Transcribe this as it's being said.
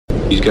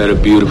He's got a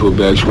beautiful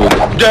backswing.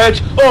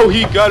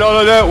 He got all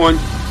of that one.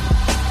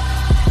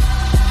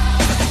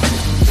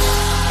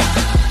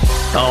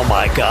 Oh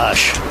my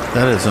gosh.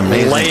 That is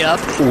amazing.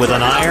 Layup with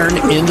an iron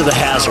into the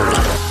hazard.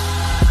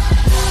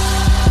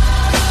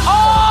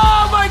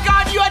 Oh my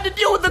God, you had to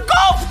deal with the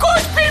golf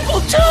course people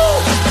too!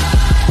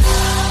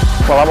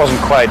 Well, that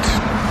wasn't quite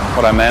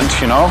what I meant,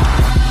 you know.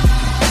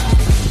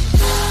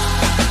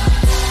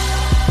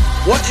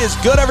 What is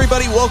good,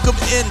 everybody? Welcome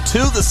into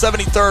the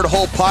 73rd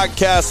Hole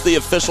Podcast, the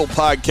official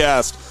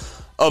podcast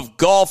of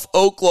Golf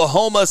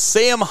Oklahoma.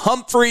 Sam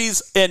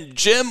Humphreys and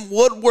Jim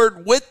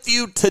Woodward with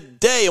you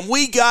today, and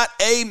we got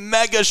a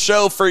mega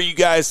show for you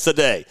guys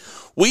today.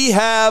 We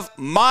have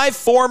my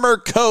former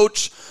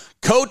coach,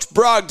 Coach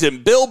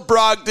Brogden, Bill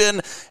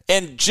Brogden,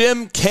 and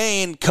Jim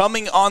Kane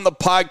coming on the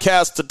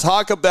podcast to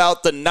talk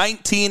about the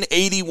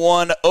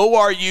 1981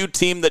 ORU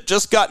team that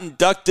just got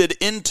inducted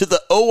into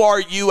the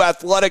ORU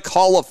Athletic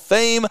Hall of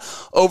Fame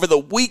over the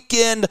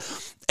weekend.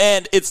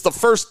 And it's the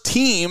first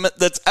team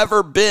that's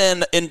ever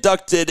been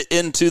inducted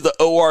into the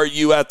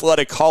ORU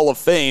Athletic Hall of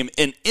Fame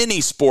in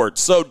any sport.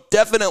 So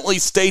definitely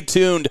stay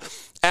tuned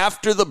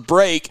after the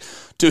break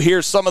to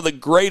hear some of the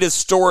greatest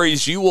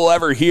stories you will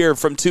ever hear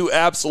from two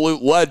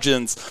absolute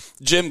legends,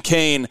 Jim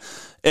Kane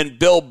and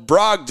Bill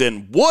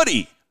Brogden.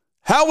 Woody,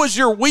 how was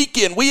your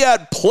weekend? We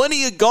had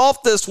plenty of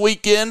golf this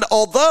weekend,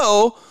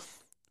 although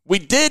we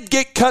did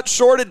get cut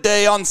short a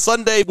day on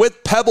Sunday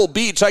with Pebble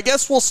Beach. I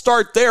guess we'll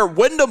start there.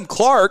 Wyndham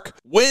Clark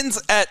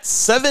wins at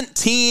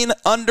 17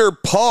 under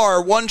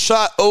par, one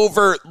shot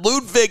over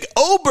Ludwig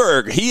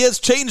Oberg. He has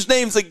changed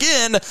names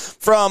again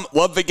from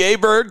Ludwig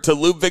Aberg to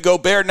Ludwig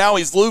Oberg. Now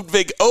he's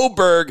Ludwig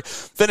Oberg.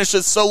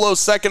 Finishes solo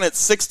second at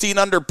 16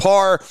 under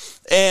par.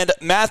 And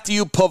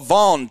Matthew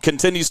Pavone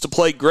continues to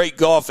play great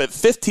golf at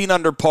 15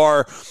 under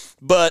par.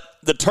 But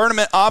the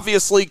tournament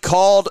obviously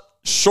called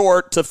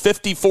short to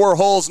 54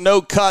 holes,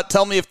 no cut.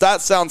 Tell me if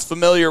that sounds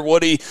familiar,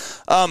 Woody.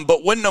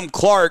 But Wyndham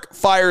Clark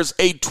fires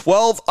a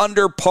 12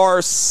 under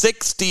par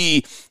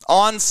 60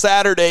 on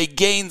Saturday,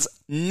 gains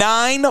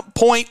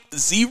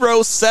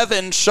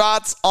 9.07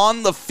 shots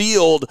on the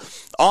field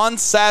on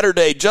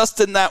Saturday, just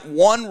in that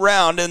one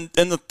round, in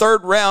the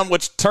third round,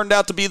 which turned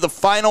out to be the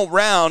final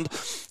round,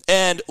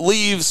 and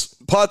leaves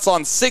putts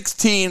on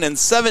 16 and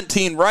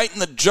 17 right in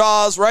the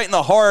jaws, right in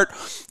the heart,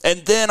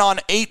 and then on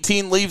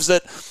 18 leaves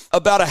it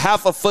about a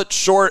half a foot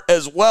short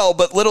as well.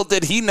 But little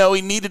did he know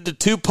he needed to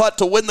two-putt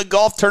to win the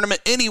golf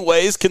tournament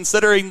anyways,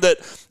 considering that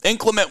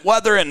inclement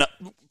weather and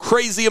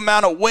crazy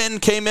amount of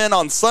wind came in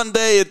on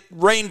Sunday. It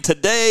rained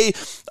today.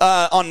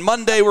 On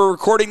Monday, we're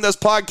recording this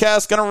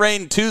podcast. Going to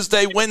rain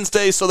Tuesday,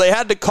 Wednesday, so they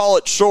had to call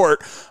it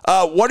short.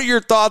 What are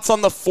your thoughts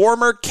on the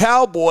former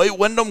Cowboy,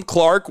 Wyndham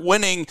Clark,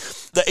 winning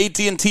the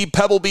AT&T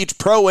Pebble Beach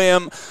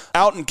Pro-Am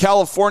out in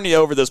California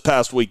over this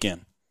past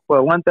weekend?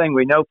 Well, one thing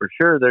we know for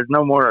sure, there's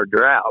no more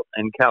drought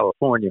in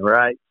California,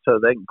 right? So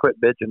they can quit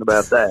bitching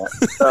about that.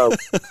 So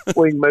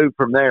we can move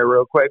from there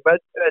real quick. But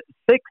at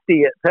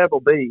 60 at Pebble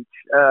Beach,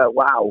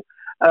 wow.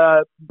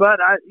 But,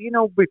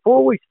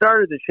 before we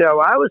started the show,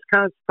 I was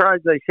kind of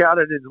surprised they shot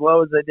it as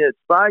low as they did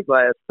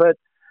Spyglass. But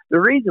the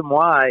reason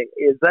why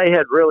is they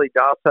had really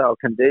docile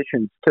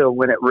conditions till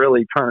when it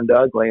really turned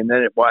ugly, and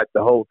then it wiped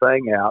the whole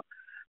thing out.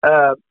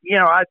 I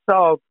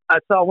saw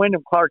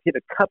Wyndham Clark hit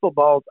a couple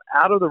balls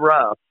out of the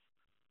rough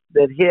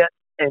that hit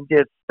and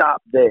just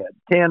stopped dead.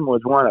 10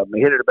 was one of them.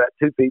 He hit it about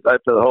 2 feet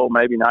left of the hole,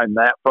 maybe not even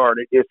that far, and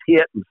it just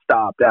hit and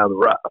stopped out of the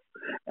rough.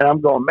 And I'm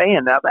going,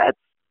 man, now that's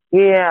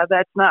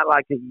not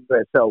like a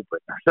U.S. Open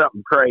or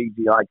something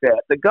crazy like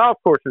that. The golf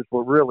courses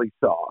were really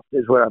soft,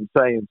 is what I'm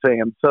saying,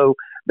 Sam. So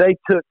they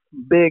took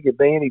big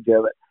advantage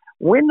of it.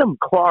 Wyndham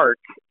Clark,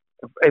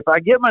 if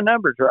I get my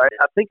numbers right,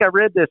 I think I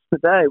read this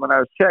today when I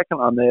was checking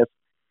on this,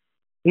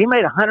 he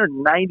made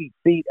 190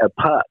 feet of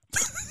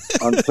putts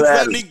on Saturday. Is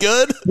that any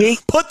good?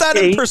 Put that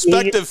in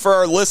perspective for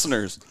our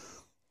listeners.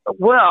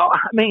 Well,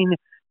 I mean,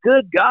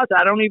 good God,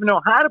 I don't even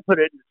know how to put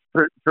it in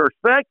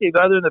perspective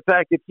other than the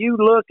fact if you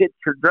look at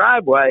your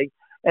driveway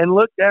and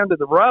look down to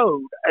the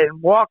road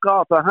and walk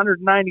off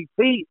 190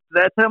 feet,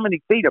 that's how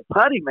many feet of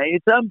putting made.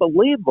 It's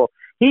unbelievable.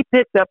 He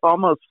picked up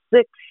almost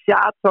 6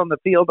 shots on the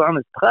field on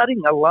his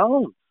putting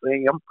alone,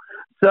 Sam.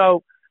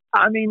 So,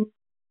 I mean,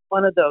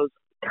 one of those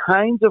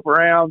kinds of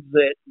rounds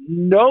that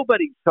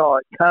nobody saw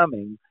it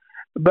coming.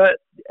 But,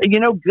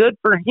 good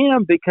for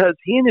him because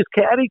he and his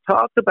caddy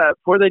talked about it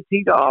before they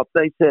teed off.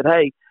 They said,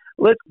 hey,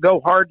 let's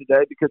go hard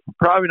today because we're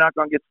probably not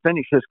going to get to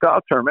finish this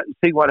golf tournament and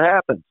see what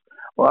happens.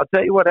 Well, I'll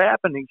tell you what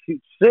happened. He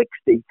shoots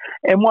 60.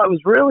 And what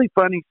was really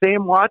funny,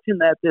 Sam, watching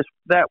that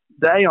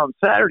day on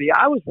Saturday,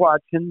 I was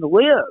watching the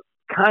live,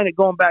 kind of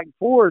going back and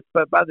forth.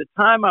 But by the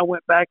time I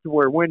went back to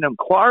where Wyndham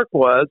Clark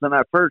was and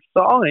I first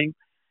saw him,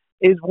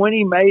 is when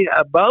he made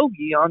a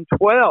bogey on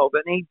 12.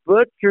 And he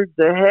butchered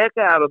the heck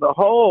out of the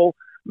hole,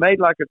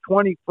 made like a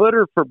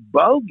 20-footer for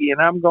bogey.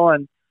 And I'm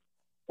going,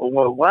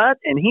 well, what?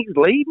 And he's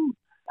leading?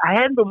 I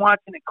hadn't been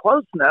watching it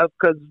close enough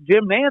because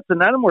Jim Nance and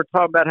none of them were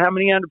talking about how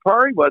many under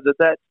par he was at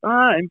that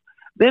time.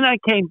 Then I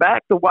came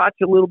back to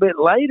watch a little bit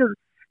later,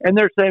 and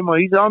they're saying, well,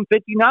 he's on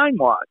 59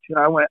 watch. And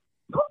I went,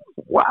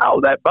 wow,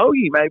 that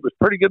bogey he made was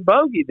pretty good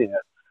bogey then.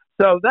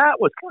 So that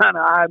was kind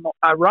of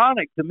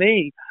ironic to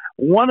me.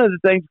 One of the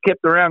things that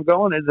kept around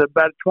going is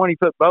about a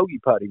 20-foot bogey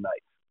putt he made.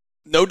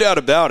 No doubt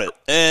about it.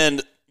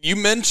 And you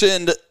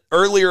mentioned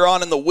earlier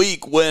on in the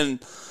week when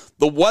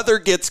the weather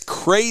gets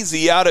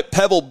crazy out at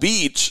Pebble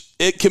Beach,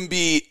 it can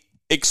be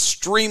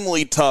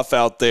extremely tough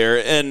out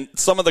there. And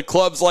some of the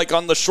clubs, like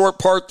on the short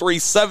par 3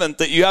 7th,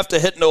 that you have to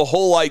hit into a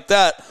hole like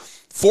that.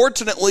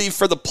 Fortunately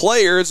for the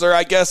players, or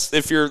I guess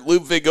if you're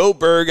Ludwig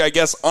Oberg, I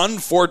guess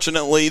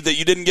unfortunately that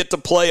you didn't get to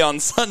play on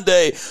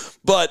Sunday,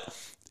 but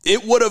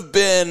it would have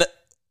been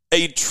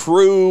a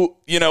true,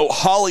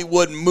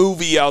 Hollywood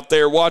movie out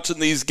there watching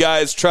these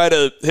guys try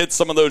to hit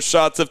some of those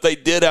shots if they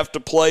did have to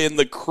play in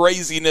the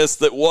craziness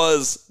that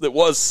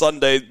was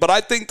Sunday. But I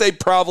think they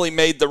probably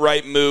made the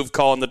right move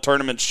calling the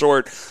tournament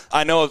short.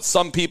 I know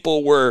some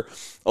people were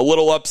a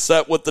little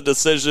upset with the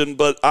decision,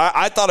 but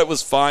I thought it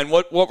was fine.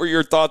 What were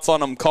your thoughts on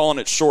them calling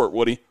it short,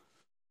 Woody?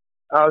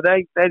 Oh,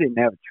 they didn't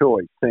have a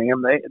choice,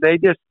 Sam. They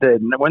just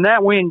didn't. When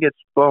that wind gets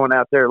blowing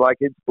out there like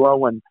it's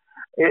blowing,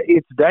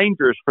 it's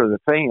dangerous for the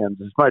fans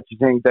as much as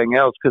anything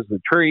else because the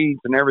trees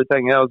and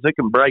everything else, it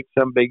can break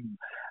some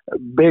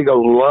big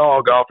old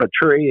log off a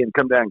tree and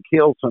come down and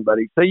kill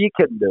somebody. So you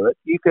couldn't do it.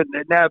 You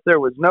couldn't. Now, if there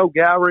was no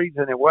galleries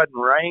and it wasn't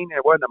rain,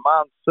 it wasn't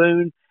a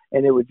monsoon,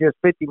 and it was just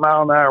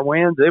 50-mile-an-hour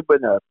winds, it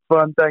would have been a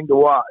fun thing to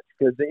watch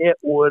because it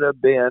would have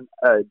been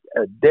a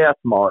death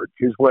march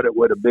is what it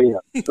would have been.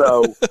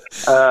 So,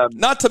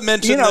 not to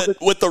mention that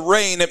with the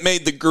rain, it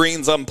made the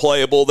greens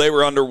unplayable. They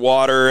were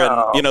underwater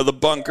and, the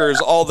bunkers,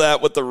 all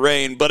that with the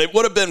rain. But it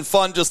would have been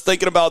fun just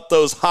thinking about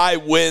those high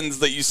winds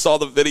that you saw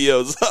the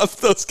videos of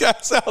those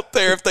guys out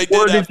there if they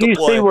did have to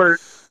play.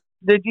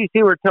 Did you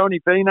see where Tony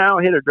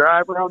Finau hit a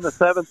driver on the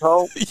 7th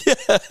hole?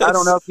 Yes. I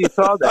don't know if you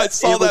saw that. I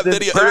saw that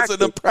video. It was in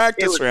the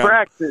practice round.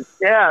 Practice.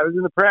 Yeah, it was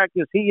in the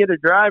practice. He hit a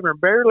driver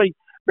and barely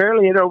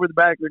hit over the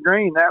back of the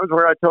green. That was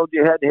where I told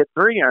you had to hit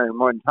 3-iron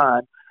one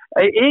time.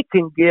 It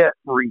can get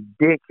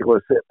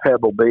ridiculous at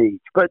Pebble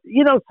Beach. But,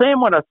 Sam,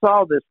 what I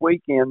saw this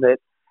weekend, that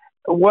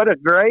what a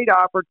great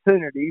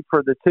opportunity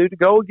for the two to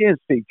go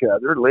against each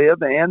other,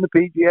 LIV and the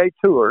PGA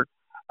Tour.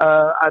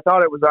 I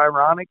thought it was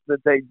ironic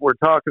that they were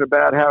talking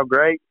about how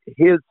great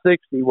his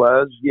 60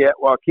 was, yet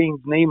Joaquin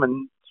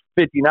Niemann's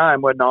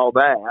 59 wasn't all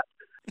that.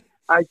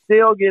 I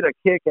still get a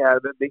kick out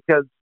of it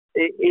because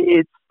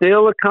it's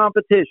still a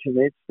competition.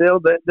 It's still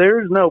that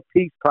there's no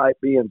peace pipe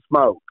being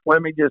smoked.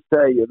 Let me just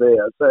tell you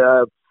this.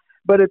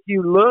 But if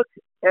you look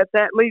at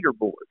that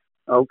leaderboard,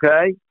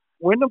 okay,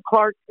 Wyndham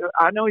Clark,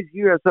 I know he's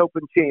U.S.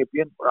 Open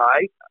champion,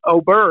 right?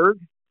 Oberg,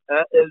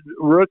 is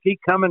rookie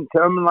coming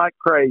like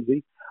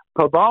crazy.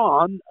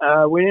 Pavon,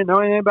 we didn't know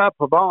anything about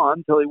Pavon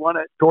until he won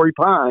at Torrey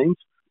Pines.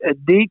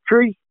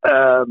 Dietrich,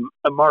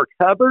 Mark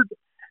Hubbard,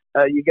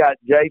 you got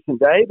Jason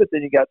Day, but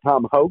then you got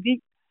Tom Hoagie.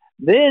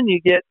 Then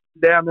you get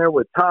down there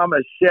with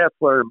Thomas,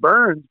 Scheffler, and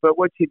Burns. But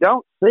what you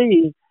don't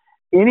see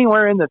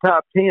anywhere in the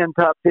top 10,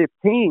 top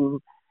 15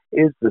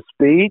 is the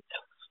Spieth,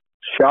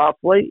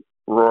 Schauffele,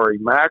 Rory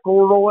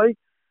McIlroy.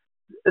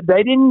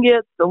 They didn't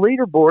get the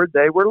leaderboard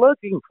they were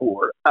looking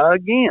for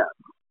again.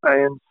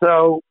 And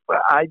so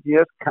I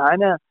just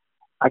kind of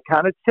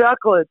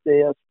chuckle at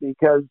this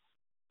because,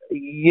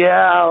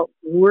 yeah,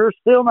 we're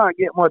still not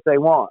getting what they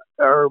want.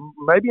 Or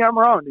maybe I'm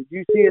wrong. Did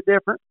you see it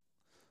different?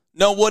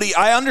 No, Woody,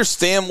 I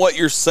understand what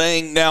you're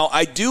saying. Now,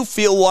 I do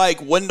feel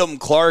like Wyndham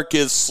Clark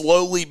is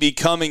slowly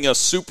becoming a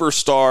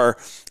superstar.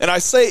 And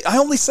I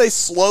only say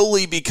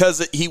slowly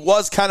because he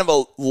was kind of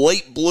a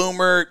late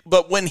bloomer.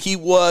 But when he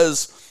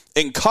was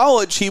in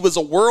college, he was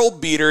a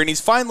world beater, and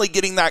he's finally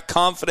getting that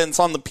confidence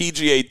on the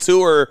PGA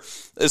Tour,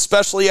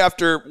 especially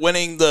after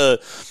winning the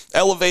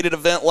elevated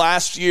event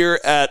last year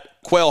at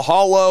Quail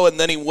Hollow, and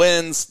then he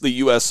wins the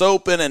U.S.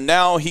 Open, and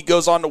now he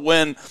goes on to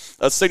win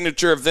a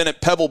signature event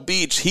at Pebble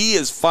Beach. He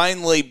is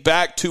finally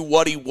back to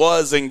what he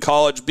was in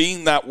college,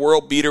 being that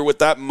world beater with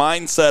that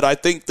mindset. I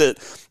think that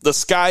the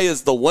sky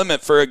is the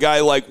limit for a guy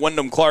like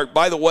Wyndham Clark.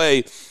 By the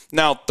way,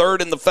 now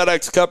third in the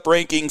FedEx Cup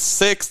ranking,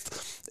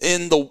 sixth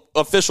in the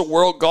official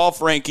world golf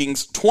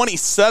rankings,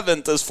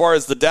 27th as far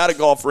as the data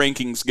golf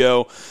rankings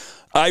go.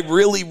 I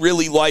really,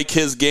 really like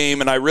his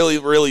game, and I really,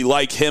 really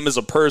like him as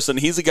a person.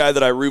 He's a guy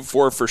that I root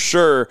for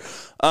sure.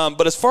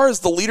 But as far as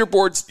the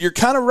leaderboards, you're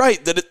kind of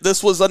right that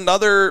this was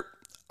another,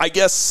 I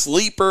guess,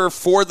 sleeper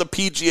for the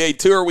PGA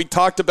Tour. We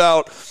talked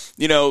about,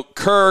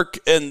 Kirk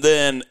and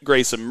then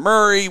Grayson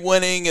Murray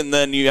winning, and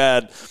then you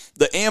had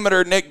the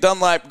amateur Nick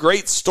Dunlap,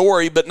 great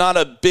story, but not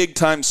a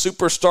big-time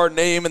superstar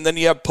name. And then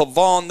you have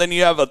Pavon, then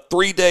you have a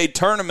 3-day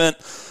tournament,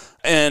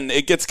 and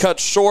it gets cut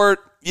short.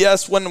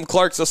 Yes, Wyndham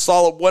Clark's a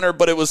solid winner,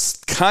 but it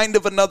was kind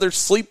of another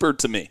sleeper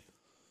to me.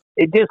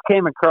 It just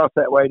came across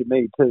that way to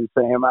me too,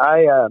 Sam.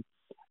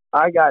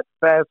 I got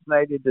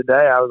fascinated today.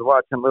 I was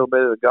watching a little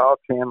bit of the Golf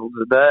Channel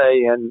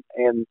today, and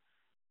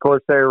of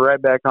course they were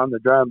right back on the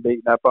drum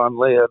beating up on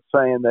LIV,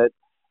 saying that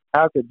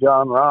how could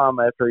John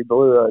Rahm, after he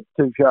blew a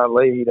 2-shot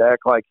lead,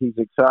 act like he's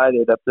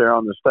excited up there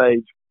on the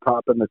stage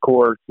popping the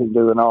corks and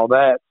doing all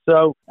that.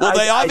 So, well,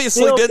 they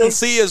obviously didn't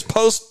see his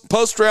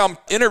post-round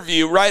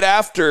interview right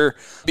after,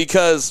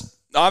 because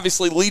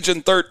obviously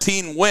Legion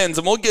 13 wins,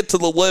 and we'll get to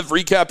the Live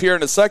recap here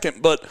in a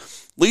second, but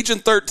Legion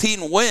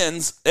 13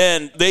 wins,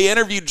 and they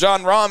interviewed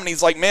John Rahm, and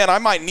he's like, man, I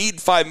might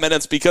need 5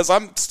 minutes because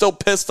I'm still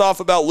pissed off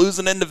about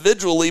losing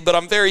individually, but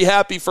I'm very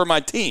happy for my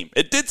team.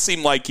 It did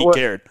seem like he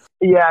cared.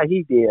 Yeah,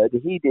 he did.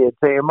 He did,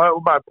 Sam.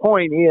 My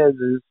point is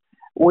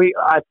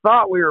I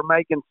thought we were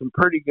making some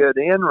pretty good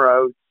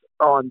inroads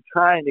on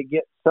trying to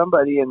get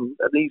somebody and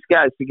these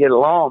guys to get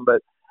along,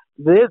 but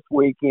this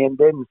weekend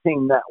didn't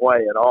seem that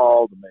way at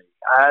all to me.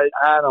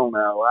 I don't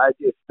know.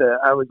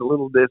 I was a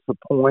little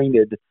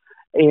disappointed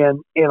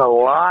in a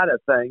lot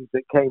of things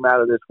that came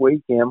out of this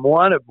weekend,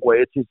 one of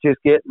which is just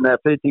getting that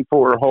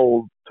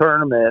 54-hole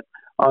tournament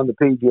on the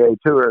PGA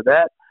Tour.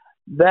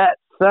 That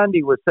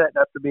Sunday was setting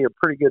up to be a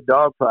pretty good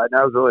dogfight,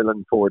 and I was really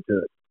looking forward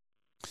to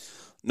it.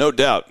 No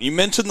doubt. You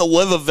mentioned the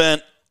Live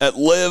event at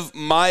Live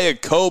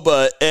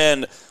Mayakoba,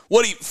 and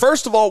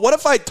first of all, what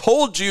if I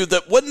told you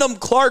that Wyndham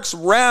Clark's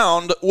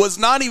round was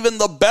not even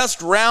the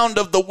best round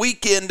of the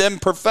weekend in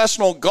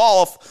professional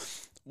golf?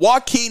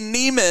 Joaquin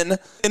Niemann,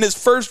 in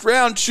his first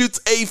round, shoots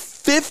a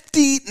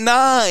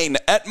 59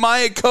 at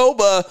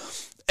Mayakoba,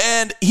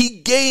 and he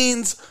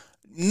gains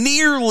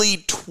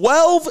nearly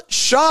 12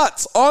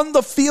 shots on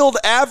the field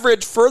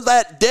average for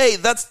that day.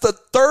 That's the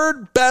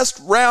third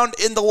best round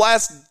in the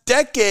last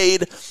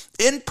decade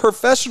in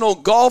professional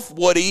golf,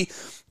 Woody.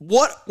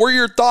 What were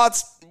your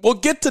thoughts? We'll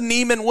get to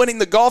Niemann winning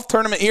the golf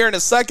tournament here in a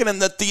second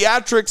and the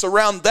theatrics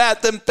around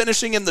that, them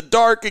finishing in the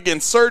dark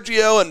against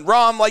Sergio and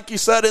Rahm, like you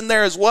said, in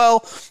there as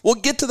well. We'll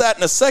get to that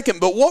in a second,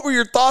 but what were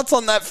your thoughts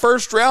on that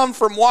first round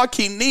from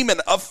Joaquin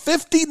Niemann? A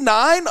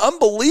 59?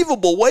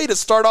 Unbelievable way to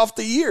start off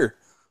the year.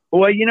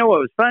 Well, you know what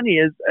was funny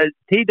is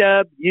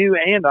T-Dub, you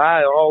and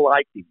I all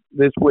liked him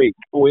this week.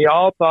 We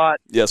all thought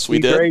yes, we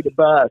he's did. Ready to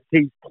bust.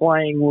 He's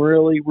playing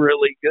really,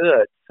 really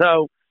good.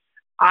 So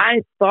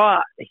I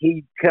thought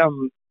he'd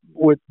come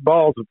with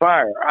balls of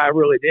fire. I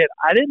really did.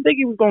 I didn't think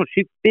he was going to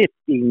shoot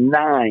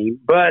 59,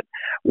 but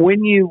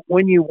when you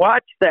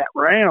watch that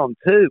round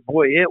too,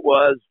 boy, it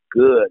was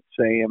good,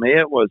 Sam.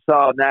 It was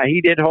solid. Now,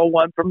 he did hold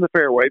one from the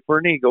fairway for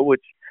an eagle,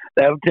 which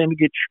that'll tend to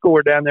get your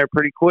score down there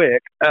pretty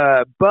quick.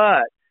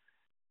 But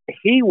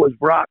he was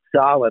rock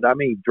solid. I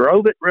mean, he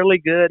drove it really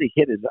good. He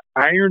hit his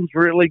irons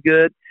really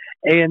good.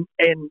 And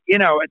you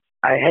know,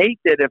 I hate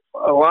that if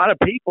a lot of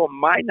people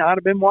might not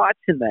have been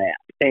watching that,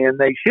 and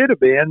they should have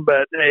been,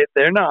 but if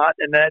they're not,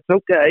 and that's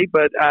okay.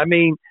 But, I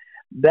mean,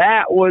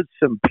 that was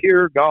some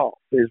pure golf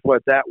is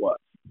what that was.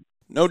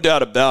 No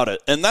doubt about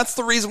it. And that's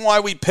the reason why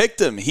we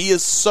picked him. He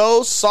is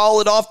so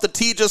solid off the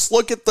tee. Just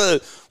look at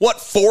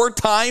 4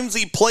 times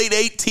he played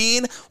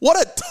 18. What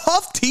a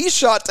tough tee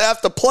shot to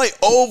have to play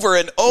over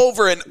and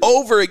over and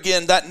over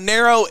again. That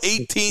narrow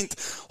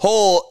 18th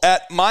hole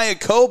at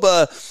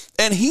Mayakoba.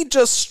 And he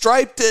just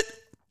striped it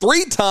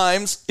 3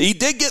 times. He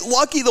did get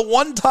lucky the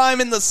one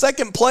time in the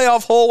second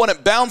playoff hole when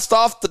it bounced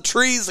off the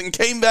trees and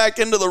came back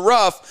into the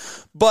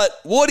rough. But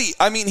Woody,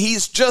 I mean,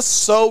 he's just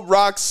so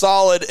rock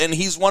solid, and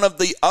he's one of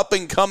the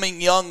up-and-coming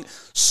young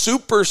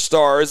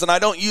superstars, and I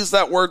don't use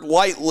that word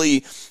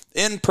lightly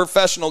in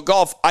professional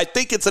golf. I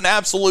think it's an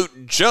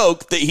absolute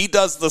joke that he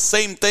does the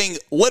same thing,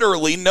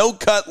 literally,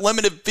 no-cut,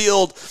 limited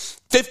field,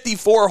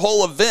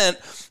 54-hole event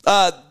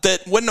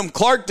that Wyndham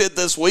Clark did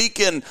this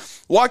week, and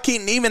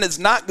Joaquin Niemann is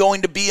not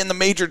going to be in the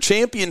major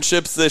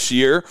championships this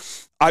year.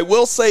 I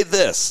will say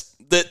this,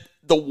 that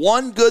the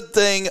one good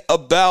thing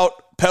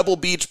about Pebble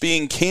Beach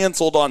being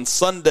canceled on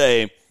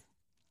Sunday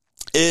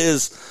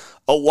is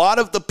a lot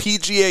of the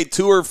PGA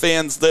Tour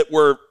fans that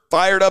were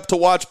fired up to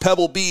watch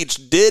Pebble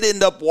Beach did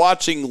end up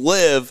watching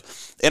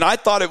Live, and I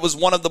thought it was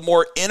one of the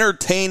more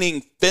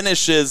entertaining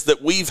finishes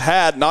that we've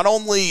had, not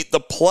only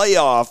the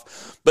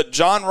playoff, but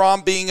John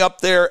Rahm being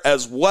up there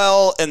as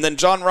well, and then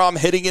John Rahm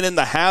hitting it in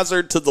the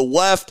hazard to the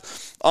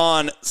left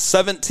on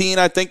 17,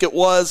 I think it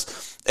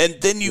was, and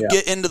then you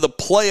get into the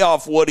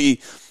playoff,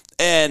 Woody,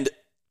 and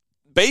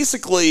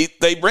basically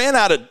they ran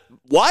out of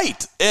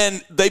light,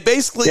 and they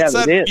basically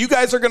said, you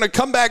guys are going to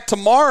come back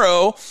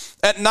tomorrow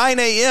at 9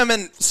 a.m.,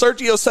 and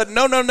Sergio said,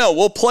 no,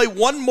 we'll play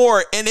one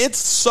more, and it's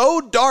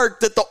so dark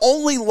that the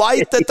only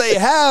light that they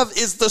have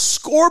is the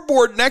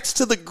scoreboard next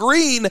to the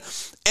green,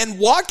 and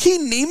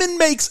Joaquin Niemann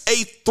makes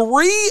a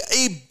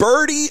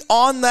birdie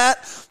on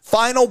that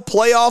final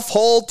playoff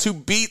hole to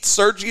beat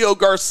Sergio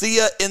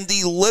Garcia in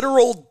the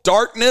literal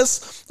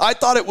darkness. I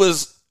thought it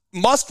was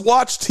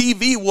must-watch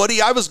TV,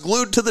 Woody. I was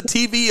glued to the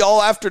TV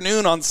all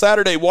afternoon on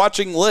Saturday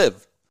watching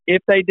Live.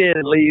 If they did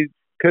leave,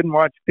 couldn't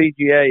watch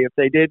PGA, if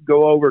they did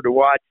go over to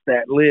watch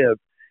that Live,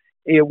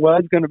 it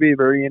was going to be a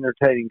very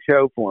entertaining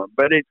show for them.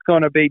 But it's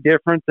going to be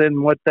different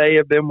than what they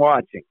have been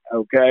watching,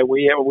 okay?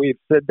 We've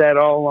said that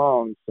all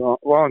along,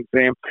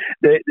 Sam,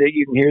 that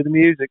you can hear the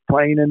music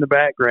playing in the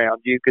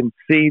background. You can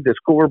see the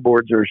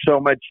scoreboards are so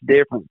much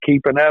different,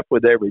 keeping up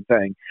with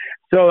everything.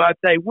 So if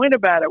they went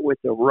about it with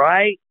the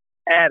right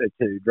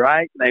attitude,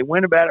 right? They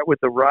went about it with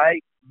the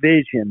right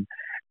vision.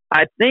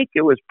 I think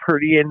it was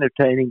pretty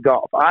entertaining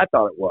golf. I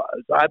thought it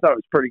was. I thought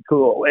it was pretty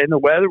cool. And the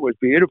weather was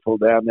beautiful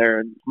down there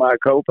in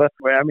Mayakoba.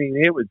 I mean,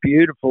 it was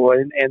beautiful.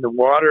 And the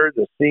water,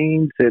 the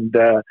scenes. And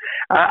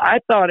I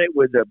thought it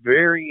was a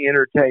very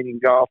entertaining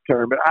golf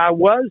tournament. I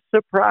was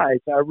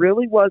surprised. I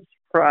really was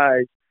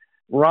surprised.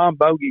 Ron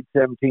bogeyed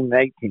 17 and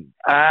 18.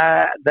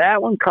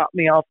 That one caught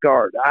me off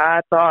guard. I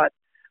thought,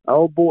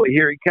 oh, boy,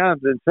 here he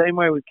comes. And same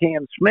way with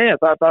Cam Smith.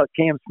 I thought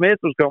Cam Smith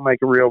was going to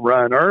make a real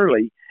run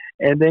early.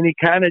 And then he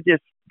kind of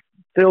just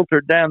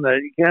filtered down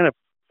he kind of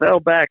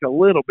fell back a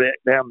little bit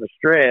down the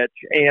stretch.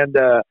 And,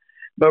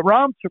 but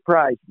Rahm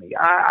surprised me.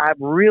 I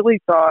really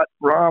thought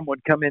Rahm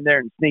would come in there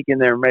and sneak in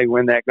there and maybe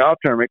win that golf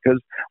tournament because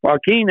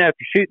Joaquin,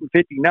 after shooting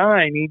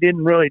 59, he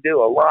didn't really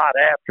do a lot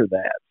after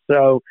that.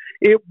 So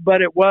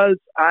but it was,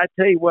 I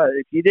tell you what,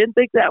 if you didn't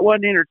think that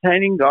wasn't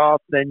entertaining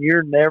golf, then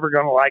you're never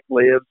going to like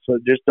Live. So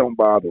just don't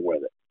bother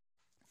with it.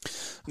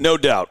 No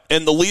doubt.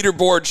 And the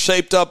leaderboard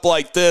shaped up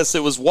like this.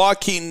 It was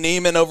Joaquin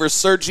Niemann over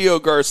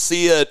Sergio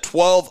Garcia,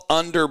 12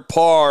 under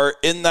par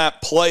in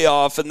that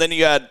playoff. And then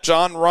you had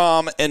John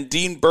Rahm and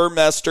Dean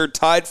Burmester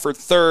tied for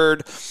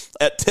third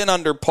at 10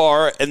 under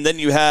par. And then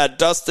you had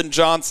Dustin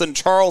Johnson,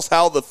 Charles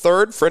Howell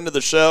III, friend of the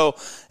show,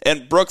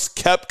 and Brooks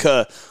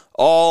Koepka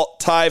all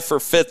tie for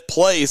fifth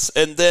place.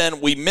 And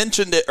then we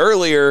mentioned it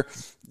earlier,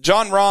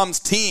 John Rahm's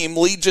team,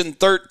 Legion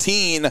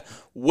 13,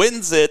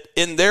 wins it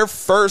in their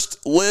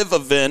first live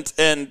event,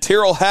 and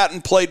Tyrrell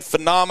Hatton played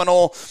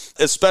phenomenal,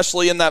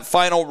 especially in that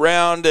final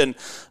round, and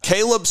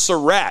Caleb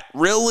Surratt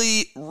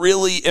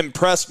really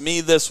impressed me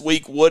this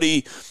week,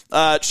 Woody.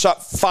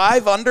 Shot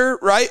 5 under,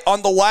 right,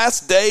 on the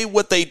last day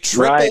with a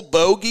triple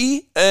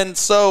bogey, and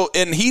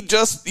he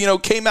just,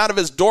 came out of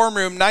his dorm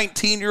room,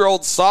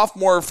 19-year-old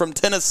sophomore from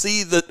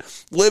Tennessee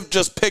that Liv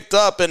just picked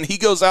up, and he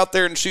goes out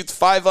there and shoots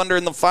 5 under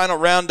in the final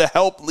round to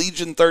help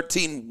Legion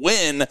 13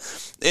 win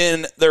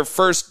in their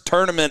first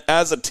tournament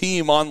as a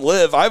team on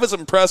Liv. I was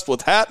impressed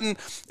with Hatton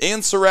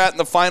and Surratt in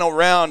the final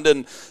round,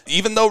 and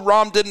even though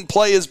Rahm didn't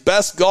play his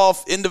best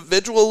golf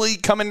individually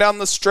coming down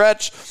the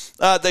stretch,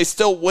 they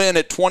still win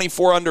at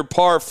 24 under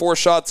par, 4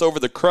 shots over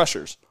the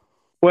Crushers.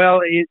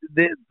 Well, it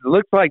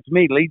looks like to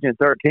me Legion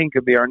 13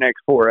 could be our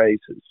next 4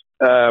 aces.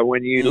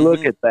 When you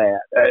look at that,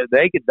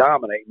 they could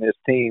dominate in this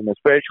team,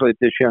 especially if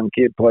this young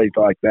kid plays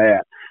like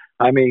that.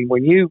 I mean,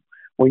 when you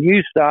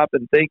stop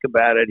and think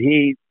about it,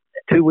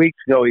 2 weeks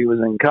ago he was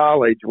in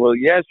college. Well,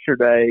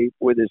 yesterday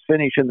with his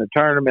finishing the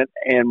tournament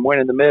and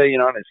winning the $1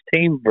 million on his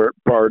team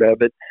part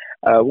of it,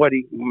 what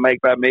he make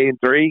about $1.3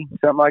 million,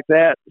 something like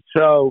that.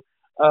 So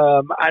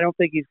I don't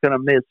think he's going to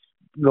miss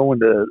going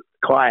to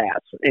class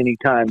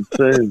anytime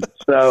soon.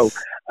 So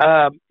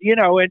and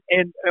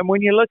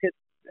when you look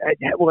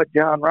at what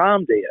John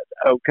Rahm did,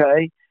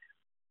 okay,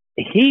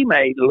 he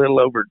made a little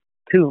over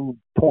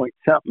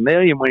 2-point-something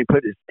million when he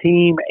put his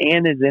team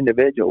and his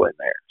individual in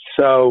there.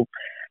 So,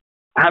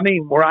 I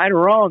mean, right or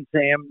wrong,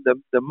 Sam,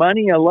 the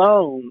money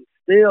alone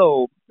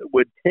still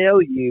would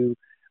tell you,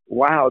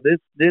 wow,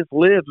 this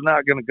Liv's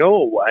not going to go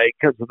away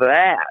because of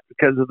that,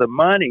 because of the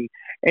money.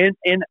 And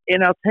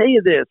I'll tell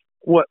you this,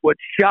 what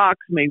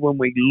shocks me when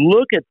we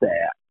look at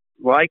that,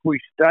 like we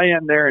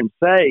stand there and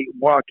say,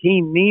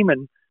 Joaquin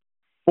Niemann,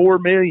 $4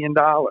 million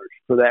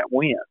for that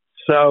win.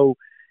 So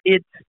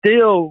it's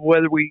still,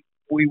 whether we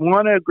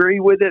want to agree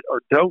with it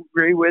or don't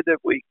agree with it,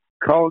 we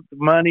call it the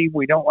money,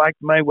 we don't like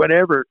the money,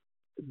 whatever,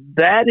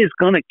 that is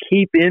going to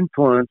keep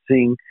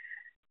influencing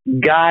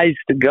guys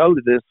to go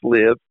to this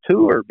Live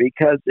Tour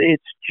because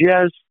it's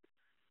just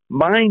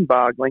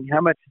mind-boggling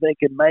how much they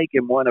can make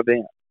in one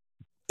event.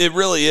 It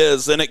really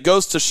is, and it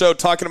goes to show,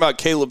 talking about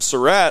Caleb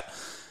Surratt,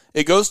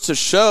 it goes to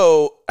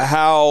show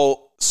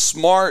how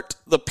smart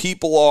the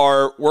people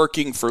are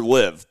working for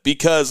Liv,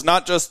 because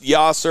not just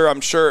Yasser,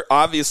 I'm sure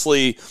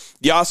obviously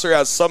Yasser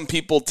has some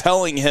people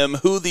telling him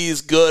who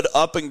these good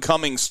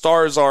up-and-coming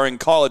stars are in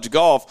college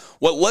golf.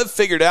 What Liv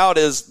figured out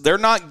is they're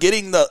not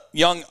getting the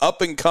young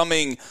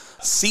up-and-coming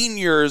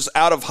seniors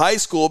out of high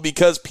school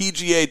because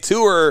PGA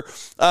Tour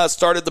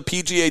started the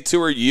PGA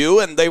Tour U,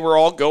 and they were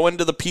all going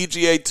to the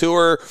PGA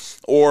Tour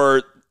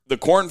or the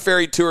Korn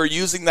Ferry Tour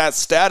using that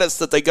status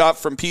that they got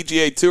from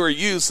PGA Tour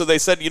U. So they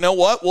said, you know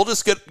what, we'll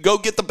just go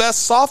get the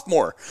best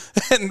sophomore,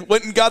 and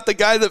went and got the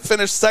guy that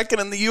finished second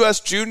in the U.S.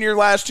 Junior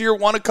last year,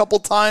 won a couple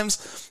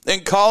times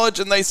in college,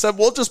 and they said,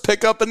 we'll just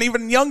pick up an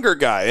even younger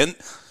guy. And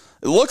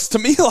it looks to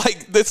me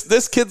like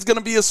this kid's going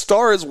to be a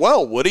star as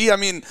well, Woody. I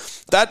mean,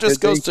 that just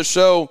goes to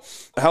show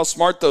how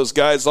smart those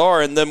guys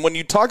are. And then when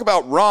you talk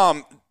about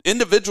Rahm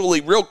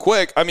individually real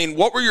quick, I mean,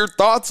 what were your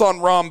thoughts on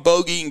Rahm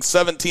bogeying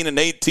 17 and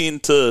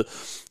 18 to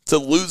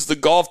lose the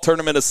golf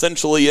tournament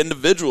essentially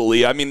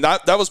individually? I mean,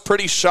 that was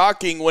pretty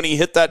shocking when he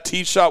hit that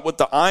tee shot with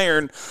the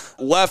iron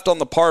left on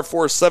the par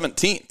 4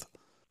 17th.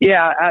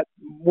 Yeah,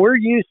 we're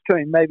used to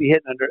him maybe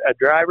hitting a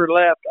driver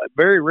left.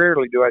 Very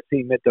rarely do I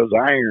see him hit those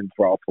irons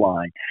fall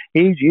flying.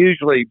 He's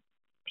usually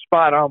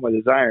spot on with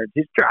his irons.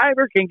 His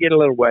driver can get a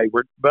little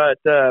wayward, but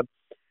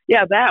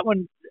yeah, that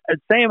one,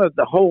 Sam, of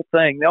the whole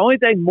thing, the only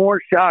thing more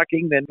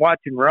shocking than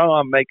watching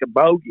Rahm make a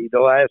bogey the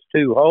last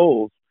 2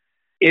 holes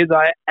is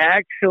I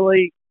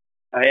actually,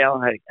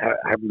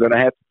 I'm going to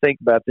have to think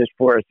about this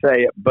before I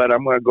say it, but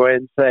I'm going to go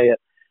ahead and say it.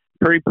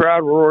 Pretty proud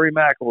of Rory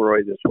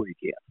McIlroy this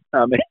weekend.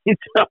 I mean,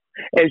 so,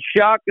 as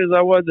shocked as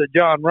I was that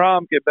John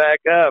Rahm could back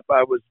up,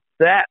 I was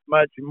that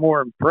much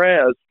more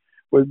impressed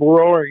with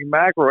Rory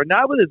McIlroy,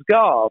 not with his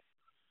golf,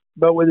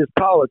 but with his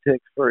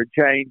politics for a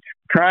change,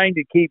 trying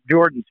to keep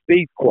Jordan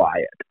Spieth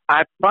quiet.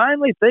 I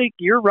finally think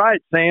you're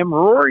right, Sam.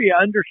 Rory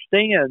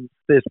understands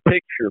this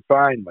picture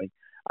finally.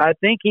 I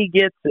think he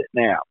gets it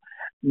now.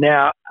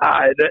 Now,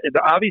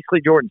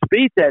 obviously, Jordan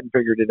Spieth hadn't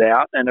figured it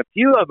out, and a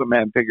few of them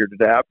haven't figured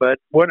it out. But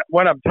what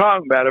I'm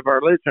talking about, if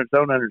our listeners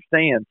don't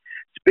understand,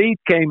 Spieth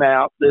came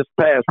out this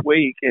past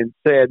week and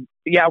said,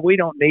 yeah, we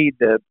don't need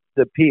the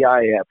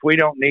PIF. We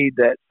don't need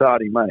that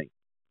Saudi money.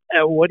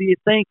 What are you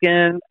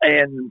thinking?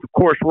 And, of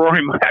course,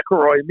 Rory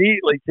McIlroy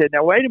immediately said,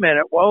 now, wait a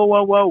minute.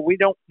 Whoa. We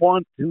don't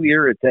want to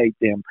irritate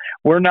them.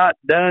 We're not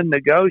done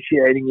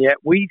negotiating yet.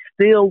 We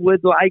still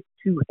would like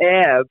to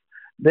have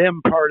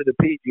them part of the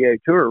PGA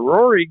Tour.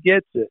 Rory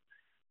gets it.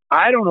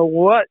 I don't know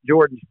what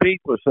Jordan Spieth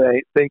was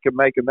thinking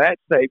making that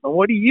statement.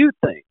 What do you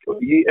think?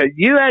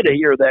 You had to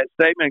hear that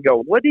statement and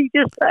go, what did he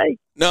just say?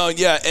 No,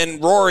 yeah,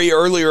 and Rory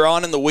earlier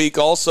on in the week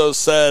also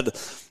said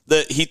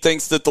that he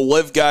thinks that the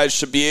LIV guys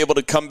should be able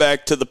to come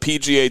back to the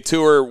PGA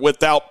Tour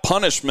without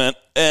punishment.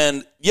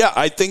 And, yeah,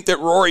 I think that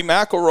Rory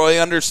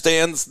McIlroy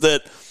understands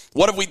that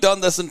what have we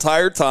done this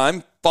entire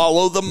time?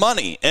 Follow the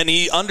money. And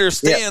he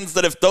understands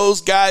that if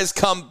those guys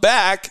come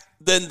back,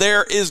 then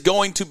there is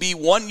going to be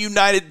one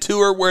United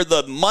Tour where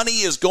the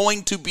money is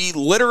going to be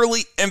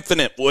literally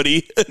infinite,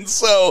 Woody. And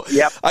so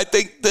I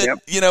think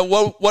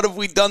that, what have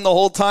we done the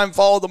whole time?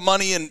 Follow the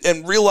money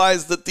and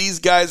realize that these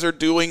guys are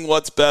doing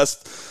what's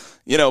best,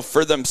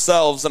 for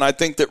themselves. And I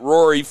think that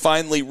Rory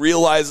finally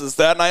realizes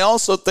that. And I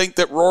also think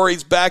that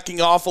Rory's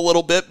backing off a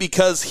little bit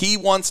because he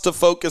wants to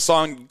focus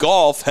on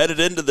golf headed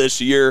into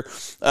this year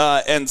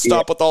and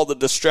stop with all the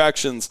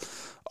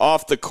distractions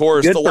off the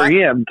course. Good for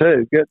him,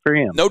 too. Good for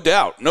him. No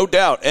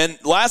doubt. And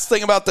last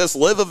thing about this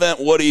LIV event,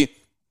 Woody,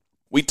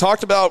 we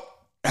talked about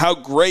how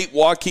great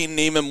Joaquin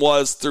Niemann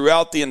was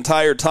throughout the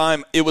entire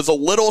time. It was a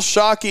little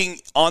shocking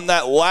on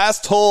that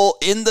last hole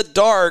in the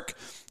dark.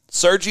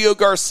 Sergio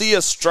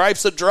Garcia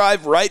stripes a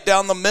drive right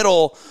down the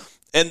middle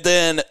and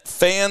then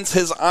fans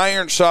his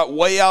iron shot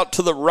way out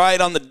to the right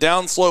on the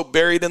downslope,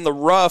 buried in the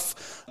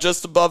rough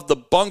just above the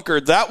bunker.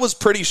 That was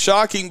pretty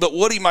shocking. But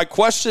Woody, my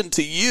question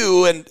to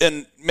you,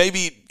 and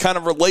maybe kind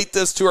of relate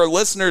this to our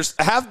listeners,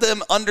 have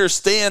them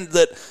understand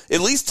that, at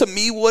least to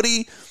me,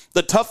 Woody,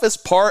 the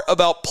toughest part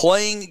about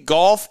playing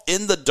golf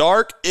in the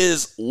dark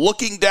is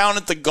looking down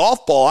at the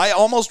golf ball. I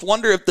almost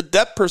wonder if the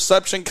depth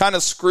perception kind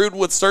of screwed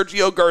with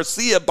Sergio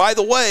Garcia. By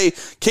the way,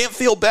 can't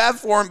feel bad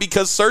for him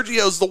because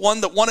Sergio's the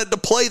one that wanted to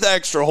play the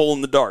extra hole in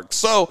the dark.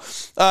 So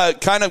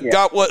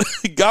got what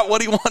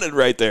he wanted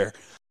right there.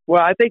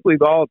 Well, I think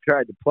we've all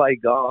tried to play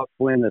golf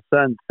when the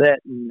sun's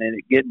setting and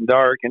it's getting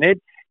dark, and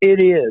it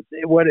is.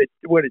 What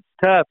it's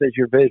tough is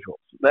your visuals.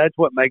 That's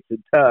what makes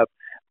it tough.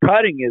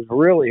 Putting is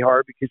really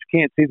hard because you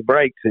can't see the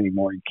breaks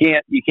anymore. You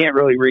can't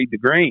really read the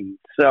greens.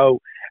 So,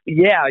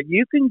 yeah,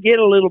 you can get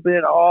a little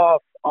bit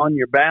off on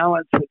your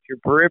balance with your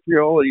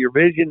peripheral. Your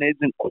vision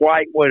isn't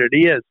quite what it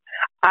is.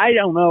 I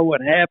don't know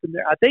what happened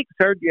there. I think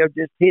Sergio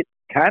just hit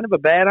kind of a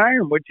bad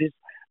iron, which is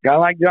a guy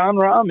like John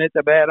Rahm hit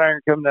the bad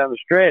iron coming down the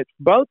stretch.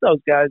 Both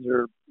those guys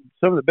are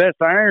some of the best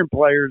iron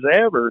players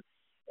ever,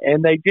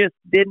 and they just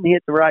didn't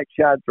hit the right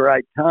shot at the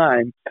right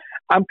time.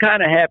 I'm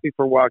kind of happy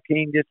for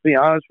Joaquin, just to be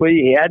honest with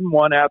you. He hadn't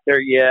won out there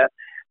yet.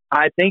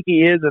 I think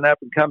he is an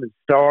up-and-coming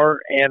star,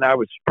 and I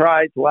was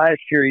surprised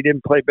last year he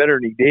didn't play better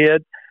than he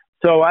did.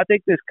 So I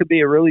think this could be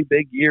a really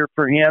big year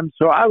for him.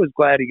 So I was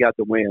glad he got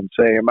the win,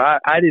 Sam.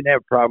 I didn't have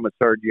a problem with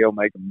Sergio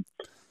making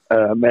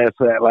a mess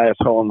of that last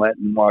hole and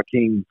letting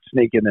Joaquin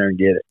sneak in there and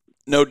get it.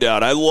 No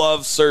doubt. I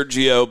love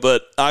Sergio,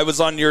 but I was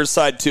on your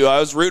side too.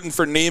 I was rooting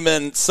for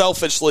Niemann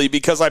selfishly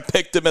because I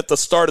picked him at the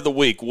start of the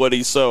week,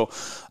 Woody. So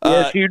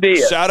yes, you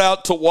did. Shout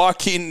out to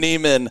Joaquin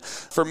Niemann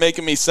for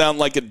making me sound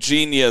like a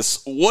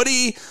genius.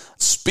 Woody,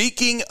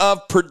 speaking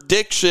of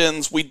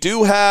predictions, we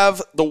do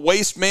have the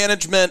Waste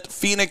Management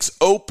Phoenix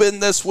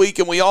Open this week,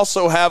 and we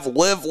also have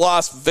LIV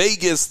Las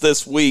Vegas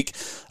this week.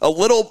 A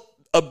little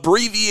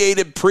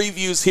abbreviated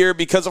previews here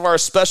because of our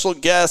special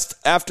guest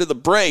after the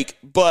break,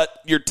 but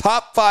your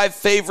top 5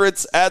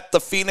 favorites at the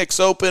Phoenix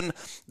Open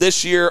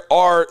this year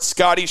are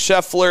Scottie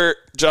Scheffler,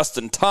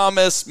 Justin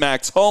Thomas,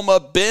 Max Homa,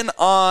 Ben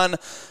An,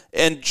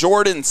 and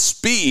Jordan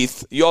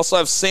Spieth. You also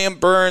have Sam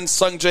Burns,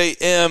 Sungjae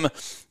Im,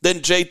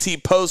 then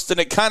JT Post, and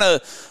it kind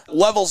of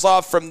levels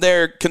off from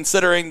there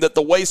considering that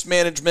the Waste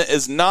Management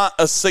is not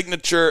a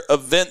signature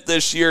event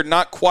this year,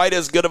 not quite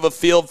as good of a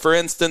field. For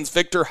instance,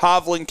 Victor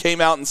Hovland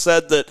came out and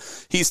said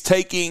that he's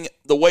taking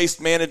the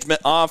Waste Management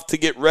off to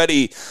get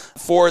ready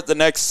for the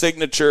next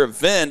signature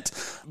event.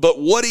 But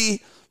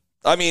Woody,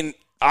 I mean,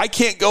 I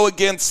can't go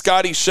against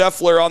Scotty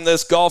Scheffler on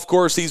this golf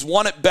course. He's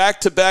won it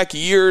back-to-back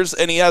years,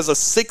 and he has a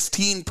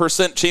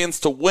 16% chance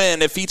to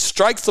win. If he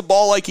strikes the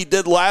ball like he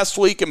did last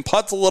week and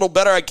putts a little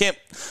better,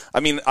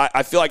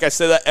 I feel like I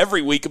say that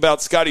every week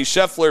about Scotty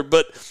Scheffler,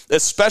 but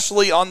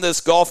especially on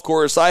this golf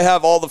course, I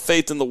have all the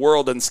faith in the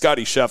world in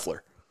Scotty Scheffler.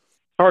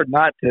 Hard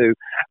not to.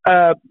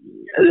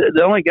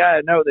 The only guy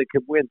I know that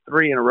could win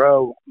 3 in a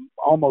row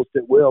almost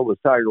at will was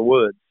Tiger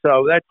Woods.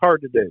 So that's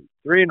hard to do.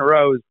 3 in a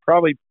row is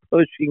probably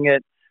pushing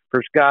it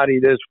for Scotty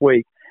this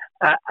week.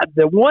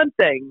 The one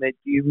thing that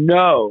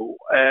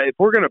if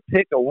we're going to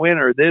pick a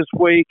winner this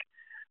week,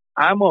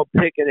 I'm going to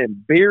pick it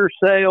in beer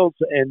sales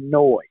and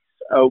noise.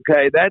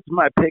 Okay, that's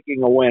my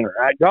picking a winner.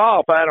 At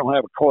golf, I don't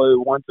have a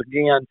clue, once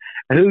again,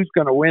 who's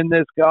going to win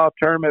this golf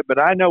tournament, but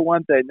I know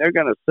one thing. They're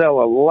going to sell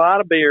a lot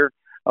of beer,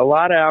 a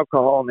lot of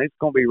alcohol, and it's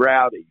going to be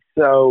rowdy.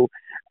 So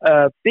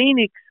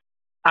Phoenix,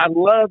 I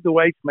love the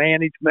Waste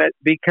Management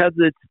because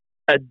it's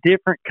a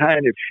different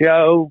kind of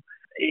show.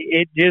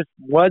 It just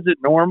wasn't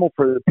normal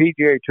for the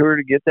PGA Tour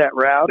to get that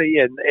rowdy,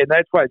 and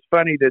that's why it's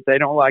funny that they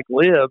don't like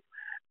Live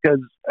because,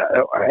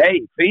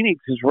 hey,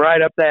 Phoenix is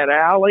right up that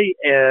alley,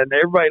 and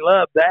everybody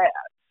loved that.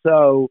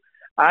 So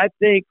I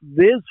think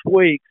this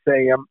week,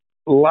 Sam,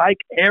 like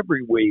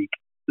every week,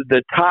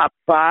 the top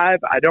 5,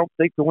 I don't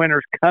think the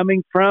winner's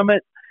coming from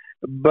it,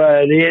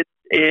 but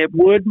it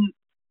wouldn't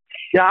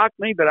shock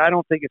me, but I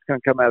don't think it's going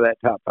to come out of that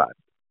top 5.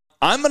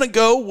 I'm going to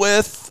go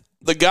with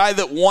the guy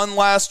that won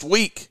last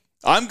week.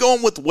 I'm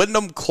going with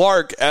Wyndham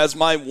Clark as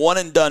my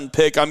one-and-done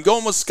pick. I'm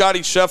going with Scotty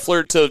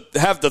Scheffler to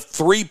have the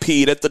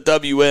three-peat at the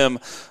WM.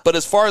 But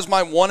as far as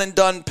my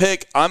one-and-done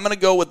pick, I'm going to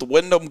go with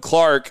Wyndham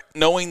Clark,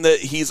 knowing that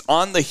he's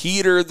on the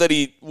heater that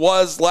he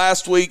was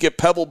last week at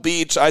Pebble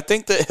Beach. I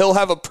think that he'll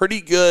have a pretty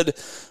good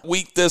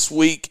week this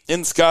week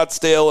in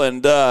Scottsdale.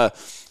 And,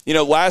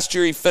 last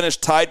year he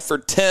finished tied for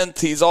 10th.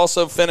 He's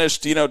also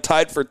finished,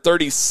 tied for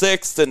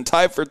 36th and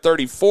tied for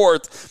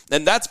 34th.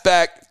 And that's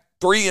back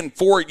 3 and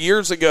 4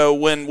 years ago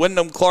when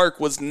Wyndham Clark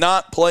was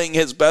not playing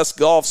his best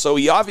golf. So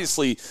he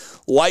obviously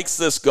likes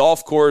this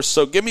golf course.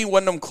 So give me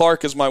Wyndham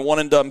Clark as my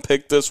one-and-done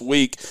pick this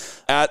week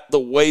at the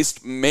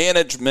Waste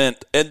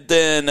Management. And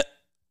then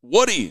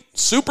Woody,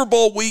 Super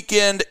Bowl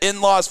weekend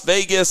in Las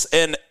Vegas,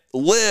 and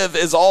Liv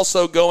is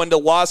also going to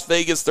Las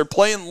Vegas. They're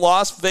playing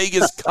Las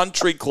Vegas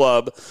Country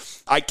Club.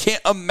 I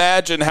can't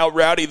imagine how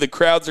rowdy the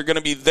crowds are going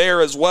to be there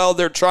as well.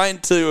 They're trying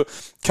to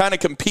kind of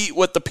compete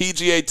with the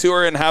PGA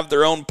Tour and have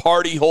their own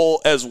party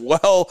hole as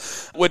well,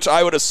 which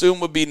I would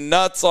assume would be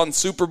nuts on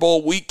Super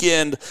Bowl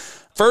weekend.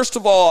 First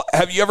of all,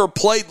 have you ever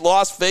played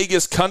Las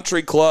Vegas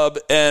Country Club?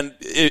 And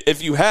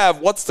if you have,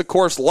 what's the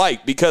course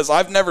like? Because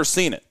I've never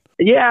seen it.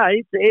 Yeah,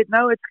 it's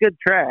a good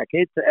track.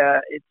 It's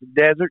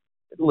desert,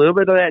 a little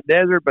bit of that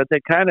desert, but they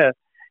kind of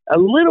a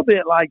little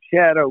bit like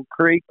Shadow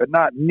Creek, but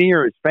not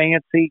near as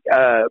fancy.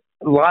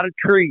 A lot of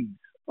trees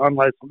on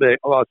Las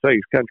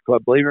Vegas Country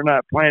Club, believe it or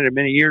not, planted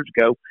many years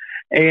ago,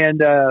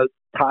 and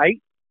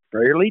tight,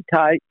 fairly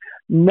tight,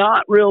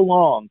 not real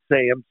long,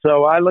 Sam.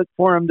 So I look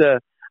for him to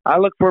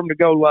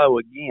go low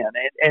again,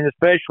 and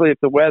especially if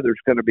the weather's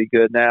going to be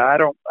good. Now I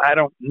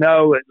don't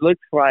know. It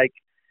looks like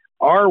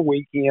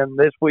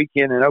this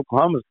weekend in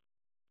Oklahoma is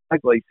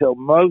likely. So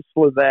most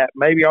of that,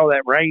 maybe all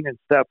that rain and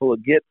stuff will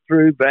get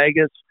through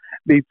Vegas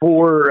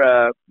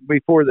before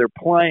they're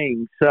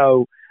playing.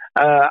 So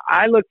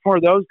I look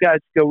for those guys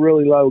to go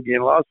really low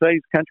again. Las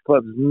Vegas Country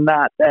Club is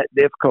not that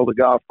difficult a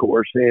golf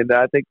course, and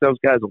I think those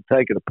guys will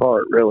take it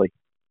apart, really.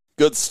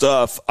 Good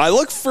stuff. I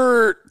look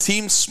for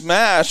Team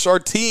Smash, our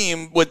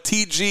team, with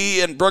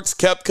TG and Brooks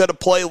Koepka to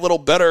play a little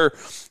better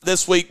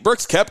this week.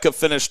 Brooks Koepka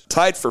finished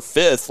tied for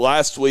 5th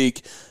last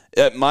week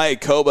at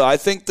Mayakoba. I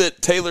think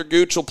that Taylor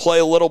Gooch will play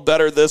a little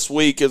better this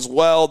week as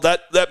well.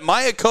 That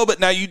Mayakoba,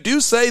 now you do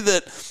say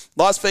that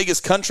Las Vegas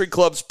Country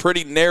Club's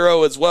pretty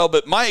narrow as well,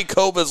 but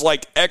Mayakoba is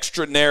like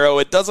extra narrow.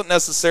 It doesn't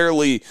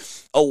necessarily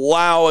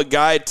allow a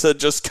guy to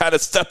just kind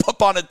of step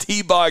up on a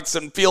tee box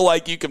and feel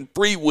like you can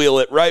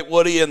freewheel it, right,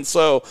 Woody? And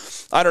so,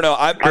 I don't know.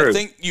 I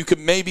think you could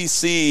maybe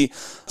see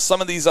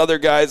some of these other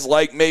guys,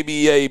 like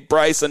maybe a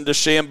Bryson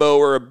DeChambeau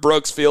or a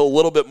Brooks, feel a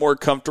little bit more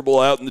comfortable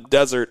out in the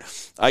desert.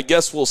 I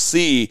guess we'll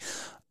see.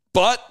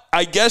 But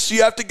I guess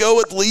you have to go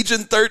with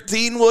Legion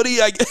 13, Woody.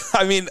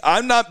 I mean,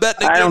 I'm not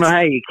betting against. I don't know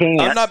how you can.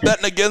 I'm not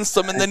betting against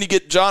them, and then you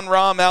get John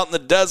Rahm out in the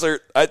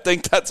desert. I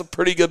think that's a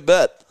pretty good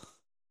bet.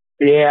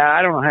 Yeah,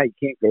 I don't know how you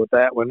can't go with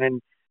that one.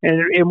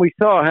 And we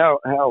saw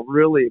how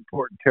really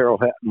important Terrell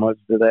Hatton was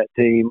to that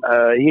team.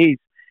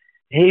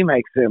 He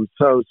makes them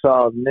so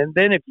solid. And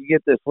then if you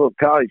get this little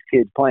college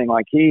kid playing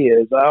like he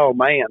is, oh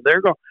man,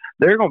 they're going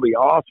to be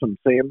awesome,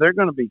 Sam. They're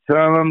going to be some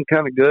of them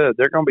kind of good.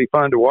 They're going to be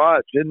fun to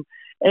watch. And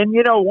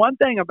one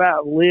thing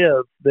about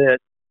Liv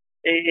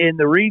and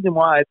the reason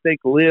why I think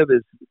Liv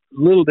is a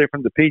little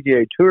different than the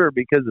PGA Tour,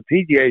 because the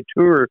PGA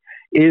Tour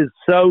is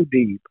so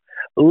deep.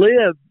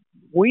 Liv,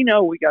 we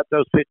know we got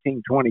those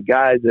 15, 20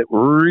 guys that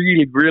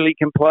really, really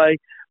can play.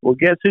 Well,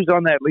 guess who's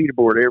on that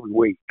leaderboard every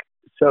week?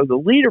 So the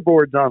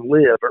leaderboards on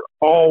Liv are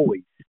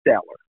always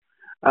stellar.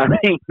 I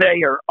mean,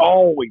 they are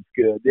always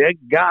good. They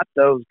got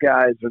those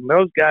guys, and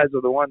those guys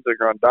are the ones that are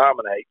going to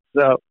dominate.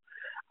 So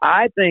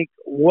I think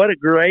what a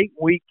great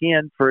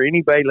weekend for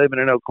anybody living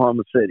in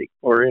Oklahoma City,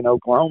 or in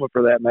Oklahoma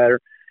for that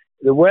matter.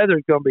 The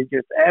weather's going to be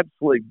just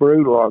absolutely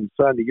brutal on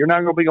Sunday. You're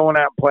not going to be going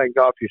out and playing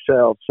golf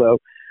yourself. So,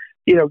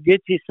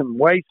 get you some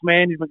waste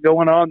management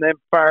going on, then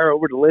fire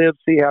over to Live,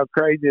 see how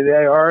crazy they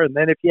are. And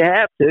then if you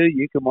have to,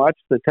 you can watch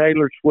the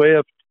Taylor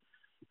Swift,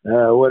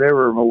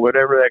 whatever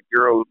that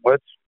girl,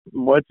 what's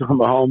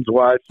Mahomes'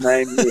 wife's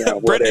name? Yeah,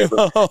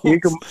 whatever.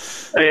 You can,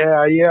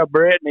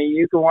 Brittany.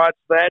 You can watch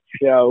that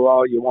show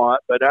all you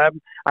want, but I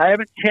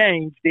haven't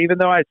changed. Even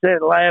though I said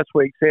it last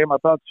week, Sam, I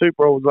thought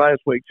Super Bowl was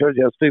last week. Shows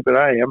you how stupid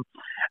I am.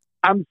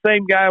 I'm the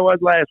same guy I was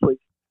last week.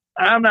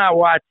 I'm not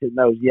watching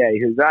those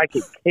yahoos. I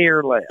could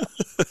care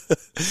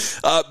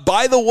less.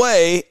 By the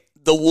way,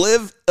 the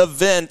Live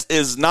event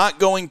is not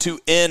going to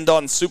end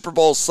on Super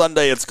Bowl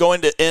Sunday. It's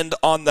going to end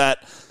on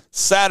that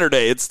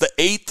Saturday. It's the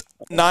 8th,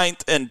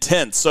 9th, and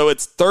 10th. So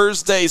it's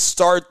Thursday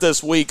start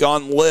this week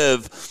on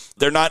Live.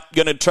 They're not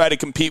going to try to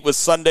compete with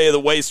Sunday of the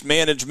Waste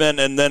Management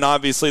and then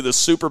obviously the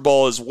Super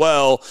Bowl as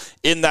well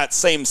in that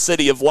same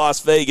city of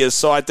Las Vegas.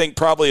 So I think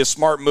probably a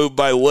smart move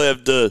by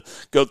Live to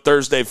go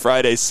Thursday,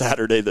 Friday,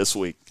 Saturday this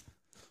week.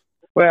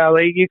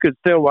 Well, you could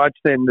still watch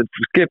them to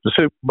skip the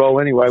Super Bowl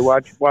anyway.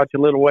 Watch a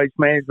little Waste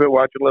Management,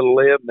 watch a little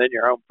Live, and then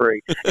you're home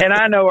free. And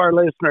I know our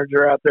listeners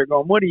are out there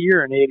going, "Woody,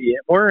 you're an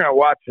idiot. We're going to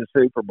watch the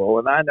Super Bowl,"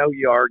 and I know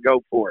you are.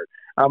 Go for it.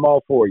 I'm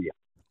all for you.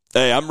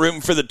 Hey, I'm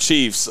rooting for the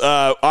Chiefs.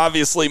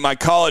 Obviously, my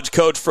college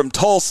coach from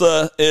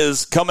Tulsa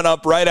is coming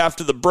up right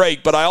after the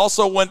break, but I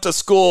also went to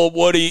school,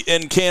 Woody,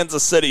 in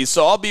Kansas City,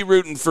 so I'll be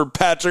rooting for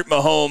Patrick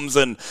Mahomes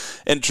and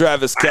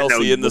Travis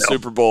Kelce in the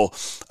Super Bowl.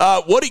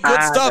 Woody,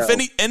 good stuff.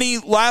 Any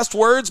last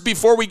words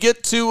before we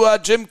get to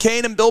Jim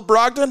Kane and Bill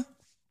Brogden?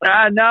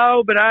 I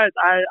know, but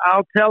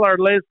I'll tell our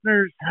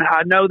listeners,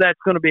 I know that's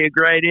going to be a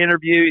great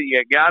interview.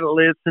 You got to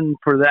listen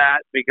for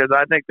that because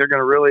I think they're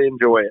going to really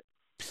enjoy it.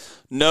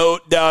 No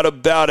doubt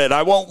about it.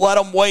 I won't let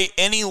them wait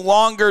any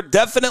longer.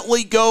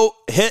 Definitely go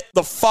hit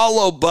the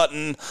follow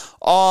button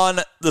on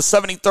the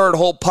 73rd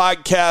Hole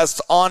Podcast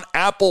on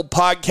Apple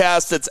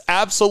Podcasts. It's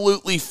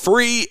absolutely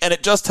free, and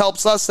it just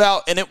helps us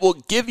out, and it will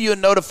give you a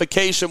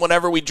notification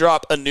whenever we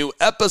drop a new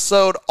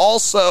episode.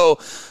 Also,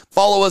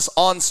 follow us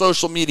on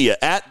social media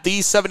at the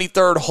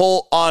 73rd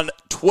Hole on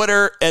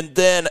Twitter, and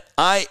then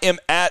I am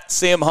at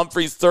Sam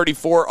Humphreys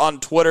 34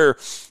 on Twitter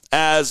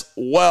as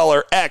well,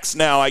 or X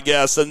now, I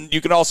guess. And you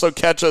can also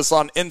catch us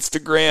on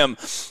Instagram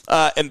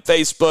and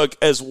Facebook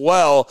as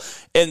well.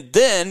 And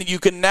then you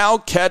can now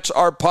catch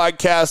our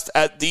podcast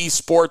at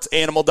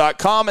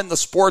thesportsanimal.com and the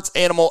Sports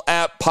Animal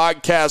app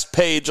podcast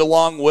page,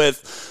 along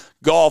with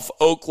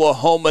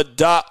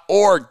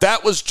golfoklahoma.org.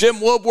 That was Jim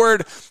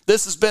Woodward.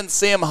 This has been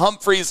Sam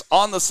Humphreys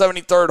on the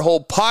 73rd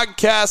Hole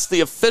Podcast,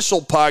 the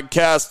official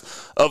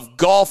podcast of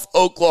Golf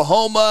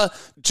Oklahoma.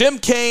 Jim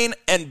Kane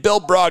and Bill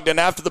Brogden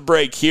after the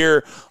break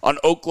here on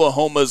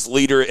Oklahoma's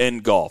leader in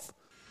golf.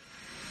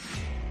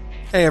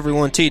 Hey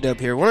everyone, T-Dub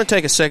here. I want to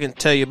take a second to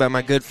tell you about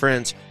my good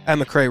friends at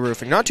McCray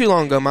Roofing. Not too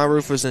long ago, my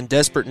roof was in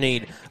desperate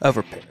need of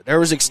repair. There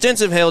was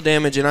extensive hail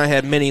damage, and I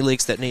had many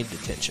leaks that needed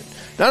attention.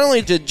 Not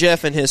only did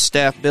Jeff and his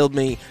staff build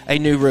me a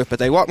new roof, but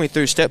they walked me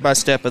through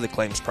step-by-step of the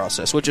claims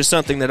process, which is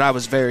something that I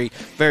was very,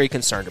 very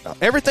concerned about.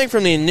 Everything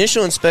from the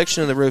initial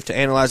inspection of the roof to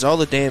analyze all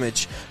the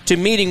damage to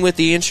meeting with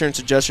the insurance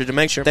adjuster to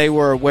make sure they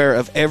were aware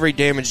of every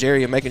damaged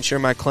area, making sure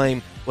my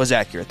claim was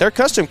accurate. Their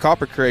custom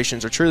copper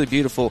creations are truly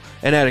beautiful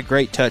and add a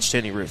great touch to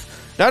any roof.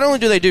 Not only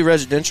do they do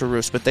residential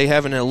roofs, but they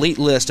have an elite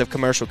list of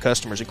commercial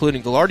customers,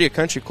 including Gaillardia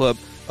Country Club,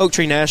 Oak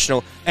Tree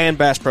National, and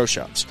Bass Pro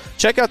Shops.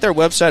 Check out their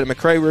website at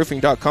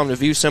McCrayRoofing.com to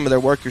view some of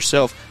their work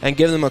yourself and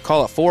give them a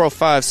call at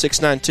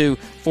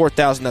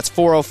 405-692-4000. That's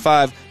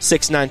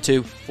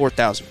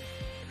 405-692-4000.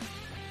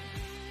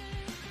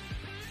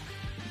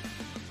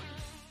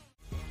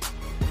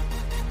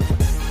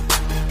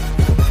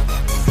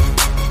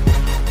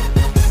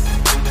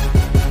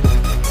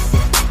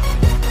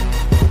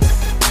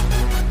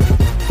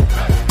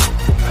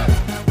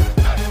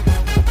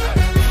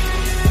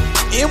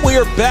 And we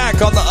are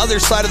back on the other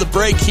side of the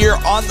break here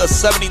on the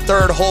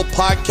 73rd Hole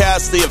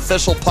Podcast, the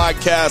official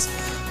podcast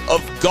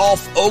of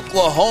Golf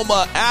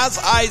Oklahoma. As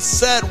I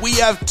said, we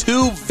have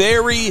two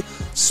very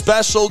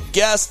special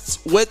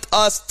guests with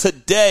us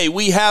today.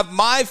 We have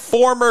my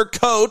former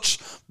coach,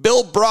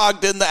 Bill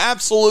Brogden, the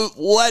absolute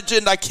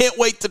legend. I can't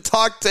wait to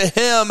talk to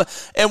him.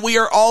 And we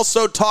are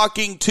also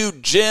talking to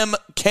Jim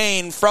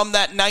Kane from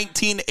that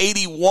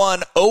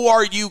 1981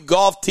 ORU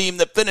golf team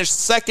that finished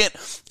second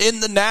in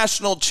the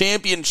national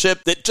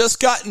championship, that just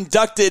got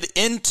inducted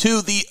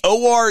into the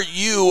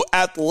ORU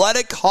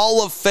Athletic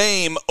Hall of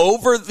Fame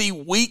over the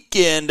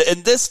weekend.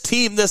 And this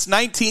team, this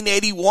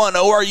 1981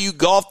 ORU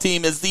golf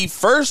team, is the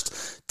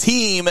first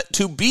team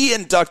to be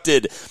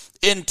inducted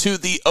into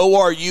the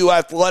ORU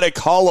Athletic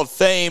Hall of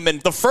Fame.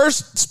 And the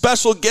first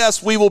special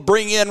guest we will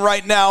bring in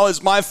right now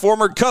is my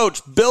former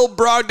coach, Bill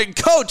Brogden.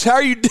 Coach, how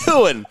are you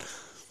doing?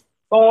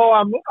 Oh,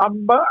 I'm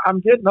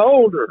getting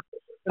older.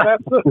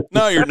 That's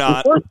No, you're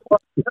not.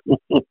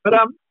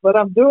 but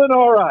I'm doing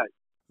all right.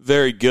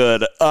 Very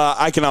good.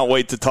 I cannot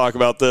wait to talk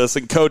about this.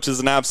 And Coach is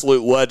an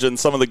absolute legend.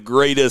 Some of the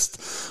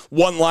greatest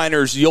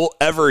one-liners you'll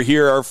ever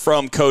hear are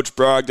from Coach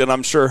Brogden.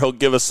 I'm sure he'll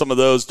give us some of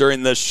those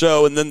during this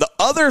show. And then the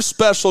other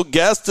special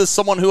guest is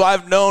someone who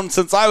I've known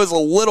since I was a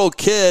little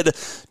kid.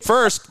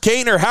 First,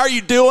 Kane, how are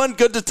you doing?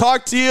 Good to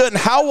talk to you. And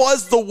how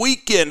was the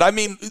weekend? I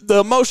mean,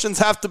 the emotions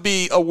have to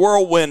be a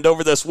whirlwind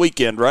over this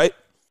weekend, right?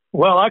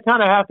 Well, I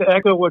kind of have to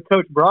echo what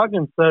Coach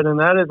Brogden said, and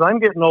that is I'm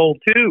getting old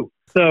too.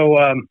 So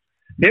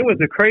it was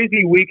a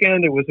crazy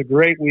weekend. It was a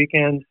great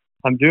weekend.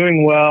 I'm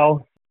doing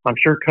well. I'm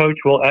sure Coach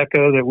will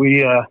echo that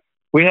we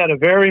had a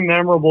very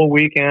memorable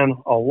weekend.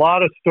 A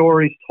lot of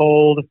stories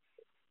told,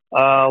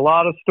 a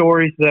lot of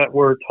stories that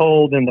were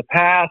told in the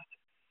past,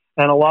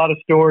 and a lot of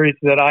stories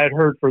that I had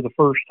heard for the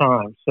first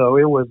time. So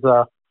it was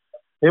a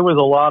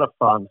lot of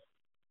fun.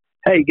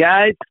 Hey,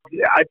 guys,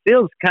 I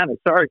feel kind of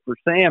sorry for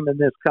Sam in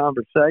this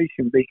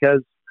conversation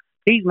because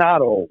he's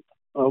not old,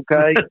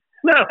 okay?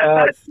 No,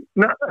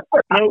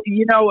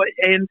 you know,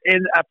 and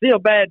I feel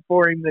bad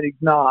for him that he's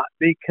not,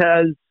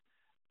 because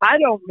I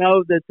don't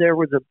know that there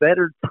was a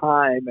better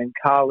time in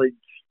college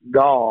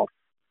golf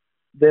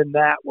than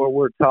that where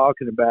we're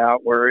talking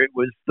about, where it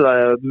was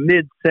the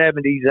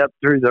mid-'70s up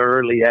through the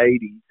early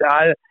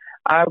 '80s.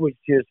 I was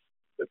just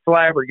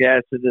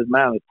flabbergasted at the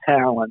amount of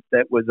talent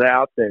that was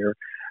out there.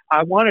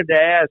 I wanted to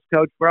ask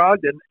Coach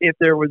Brogden if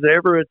there was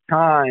ever a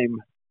time.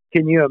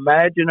 Can you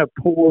imagine a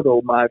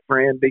portal, my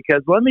friend?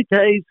 Because let me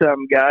tell you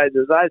something, guys.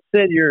 As I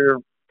sit here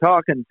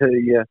talking to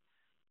you,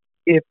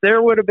 if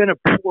there would have been a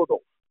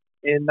portal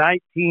in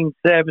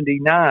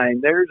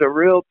 1979, there's a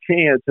real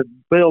chance that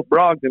Bill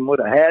Brogden would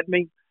have had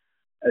me.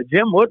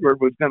 Jim Woodward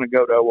was going to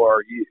go to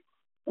ORU,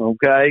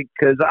 okay?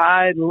 Because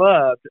I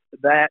loved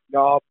that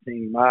golf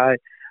team. I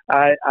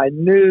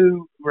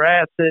knew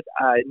Rassett,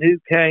 I knew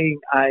Kane,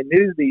 I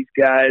knew these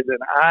guys, and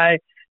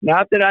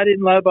not that I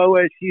didn't love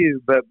OSU,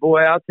 but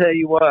boy, I'll tell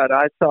you what,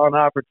 I saw an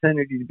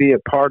opportunity to be a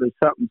part of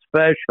something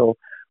special.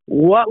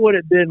 What would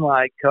it have been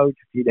like, Coach,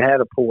 if you'd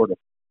had a portal?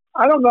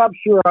 I don't know. I'm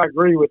sure I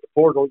agree with the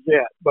portal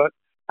yet, but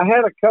I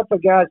had a couple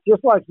of guys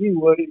just like you,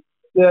 Woody,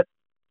 that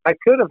I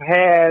could have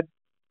had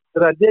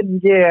that I didn't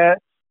get.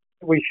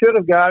 We should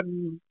have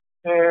gotten,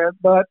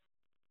 but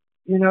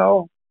you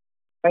know,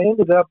 I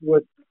ended up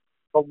with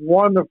a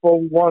wonderful,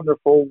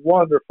 wonderful,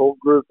 wonderful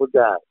group of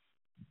guys.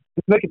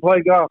 They can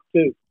play golf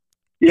too.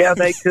 Yeah,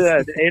 they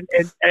could.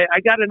 and I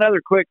got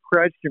another quick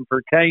question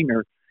for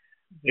Kaner.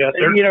 Yes,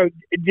 sir. You know,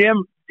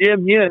 Jim,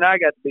 you and I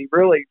got to be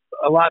really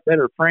a lot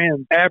better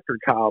friends after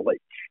college.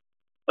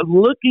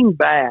 Looking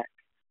back,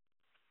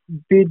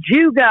 did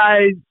you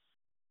guys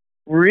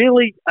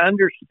really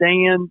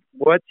understand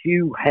what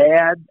you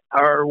had,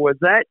 or was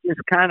that just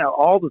kind of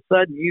all of a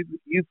sudden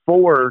you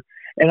four?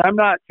 And I'm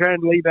not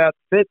trying to leave out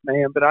the fifth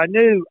man, but I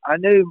knew,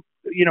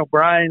 you know,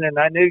 Brian, and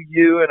I knew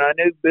you, and I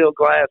knew Bill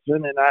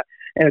Glasson,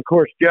 and of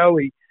course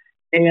Joey,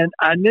 and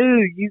I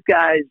knew you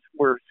guys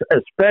were a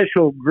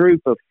special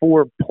group of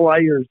four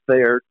players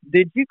there.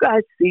 Did you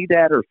guys see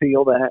that or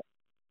feel that?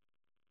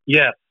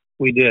 Yes,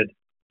 we did.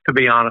 To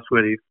be honest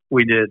with you,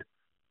 we did.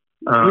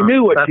 You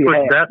knew what you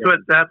had.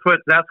 That's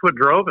what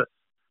drove us.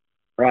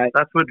 Right.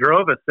 That's what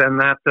drove us, and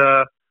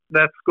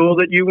that school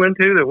that you went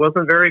to that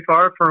wasn't very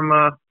far from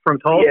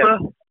Tulsa. Yeah.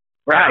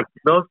 Right.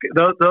 Those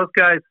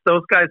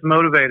guys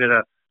motivated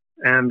us,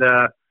 and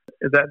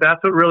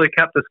that's what really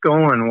kept us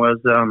going. Was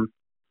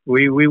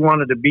we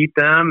wanted to beat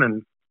them,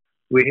 and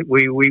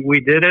we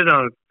did it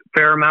on a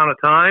fair amount of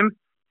time.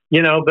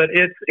 You know, but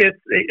it's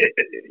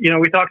you know,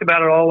 we talked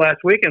about it all last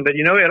weekend, but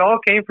you know, it all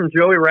came from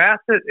Joey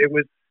Rassett.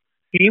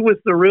 He was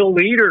the real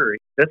leader.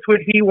 That's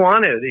what he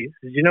wanted. He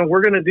says, you know,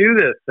 we're going to do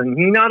this. And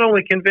he not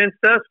only convinced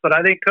us, but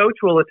I think Coach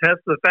will attest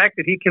to the fact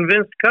that he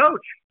convinced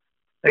Coach.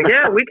 Like,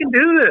 yeah, we can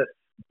do this.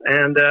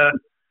 And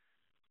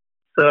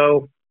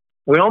so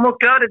we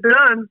almost got it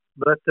done.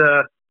 But,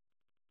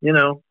 you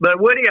know, but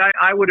Woody,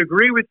 I would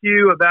agree with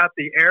you about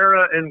the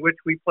era in which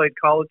we played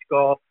college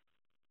golf.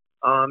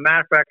 Matter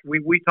of fact,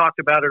 we talked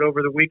about it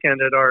over the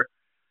weekend at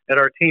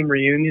our team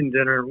reunion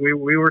dinner.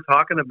 We were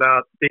talking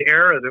about the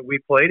era that we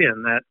played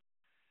in. That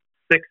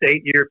 6 to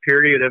 8 year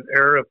period of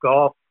era of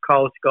golf,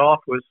 college golf,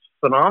 was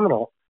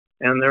phenomenal.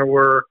 And there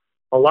were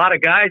a lot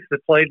of guys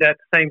that played that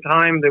same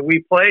time that we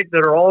played that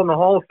are all in the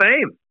Hall of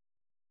Fame.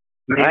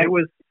 I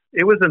mean,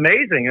 it was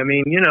amazing. I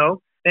mean, you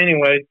know,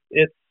 anyway,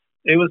 it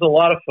was a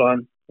lot of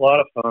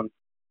fun.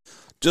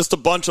 Just a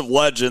bunch of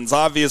legends.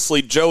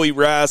 Obviously, Joey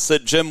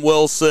Rassett, Jim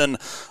Wilson,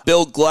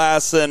 Bill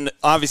Glasson,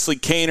 obviously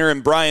Kaner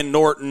and Brian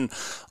Norton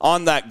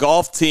on that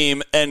golf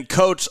team. And,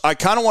 Coach, I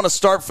kind of want to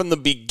start from the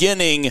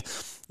beginning.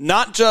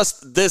 Not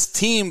just this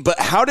team, but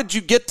how did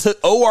you get to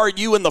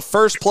ORU in the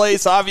first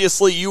place?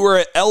 Obviously, you were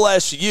at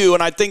LSU,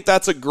 and I think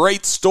that's a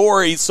great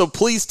story. So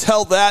please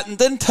tell that, and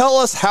then tell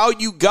us how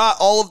you got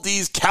all of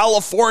these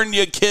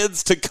California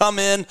kids to come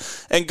in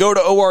and go to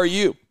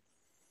ORU.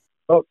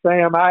 Well,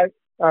 Sam, I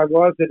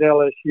was at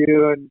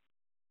LSU, and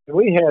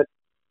we had,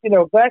 you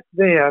know, back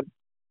then,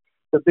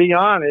 to be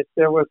honest,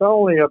 there was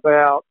only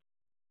about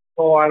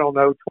I don't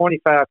know,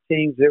 25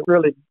 teams that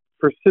really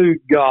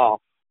pursued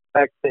golf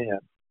back then.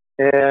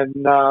 And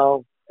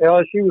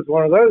LSU was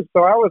one of those.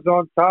 So I was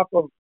on top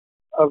of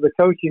the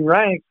coaching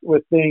ranks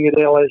with being at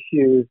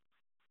LSU.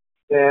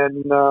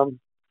 And,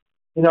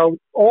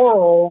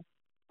 Oral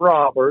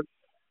Roberts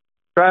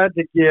tried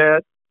to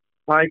get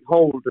Mike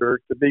Holder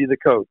to be the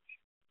coach.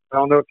 I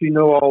don't know if you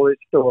know all this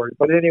story.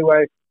 But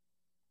anyway,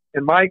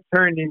 and Mike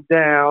turned him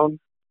down.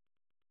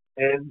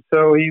 And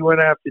so he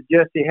went after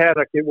Jesse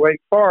Haddock at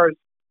Wake Forest,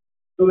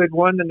 who had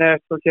won the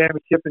national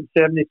championship in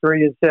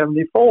 73 and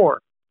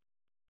 74.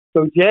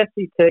 So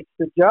Jesse takes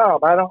the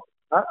job. I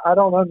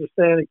don't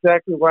understand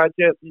exactly why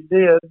Jesse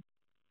did,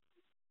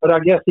 but I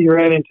guess he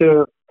ran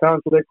into a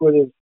conflict with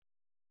his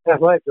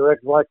athletic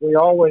director, like we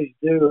always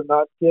do,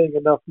 not getting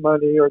enough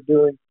money or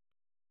doing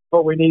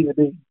what we need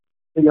to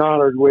be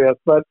honored with.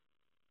 But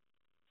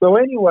so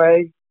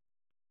anyway,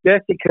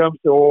 Jesse comes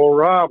to Oral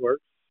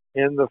Roberts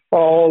in the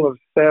fall of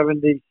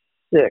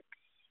 76.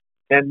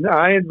 And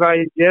I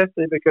invited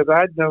Jesse because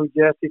I'd known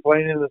Jesse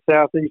playing in the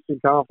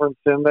Southeastern Conference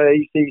and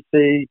the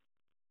ACC.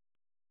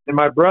 And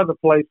my brother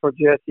played for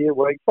Jesse at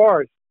Wake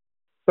Forest.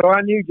 So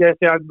I knew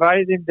Jesse. I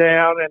invited him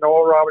down and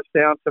Oral Roberts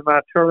down to my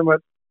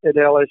tournament at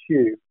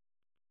LSU.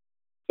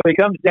 So he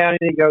comes down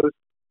and he goes,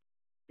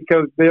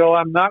 Bill,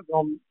 I'm not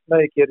going to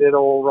make it at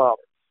Oral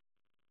Roberts.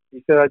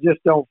 He said, I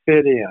just don't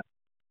fit in.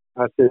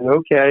 I said,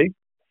 okay.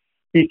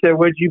 He said,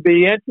 would you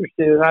be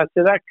interested? And I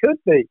said, I could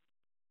be.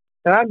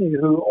 And I knew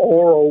who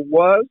Oral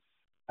was.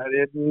 I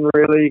didn't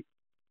really,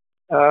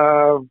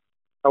 I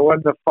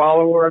wasn't a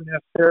follower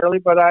necessarily,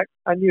 but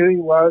I knew he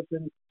was.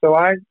 And so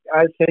I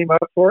came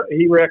up for it.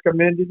 He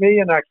recommended me,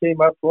 and I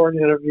came up for an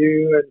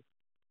interview and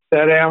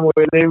sat down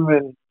with him,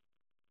 and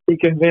he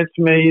convinced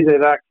me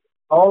that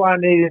all I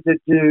needed to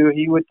do,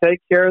 he would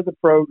take care of the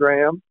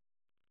program.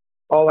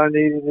 All I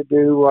needed to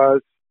do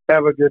was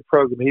have a good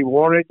program. He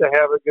wanted to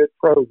have a good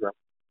program.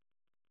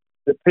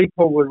 The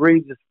people would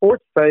read the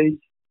sports page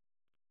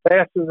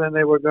faster than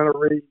they were going to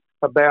read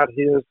about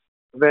his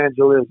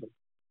evangelism.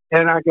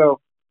 And I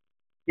go,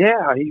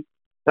 yeah.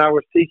 I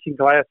was teaching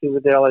classes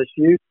at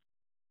LSU,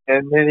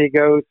 and then he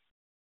goes,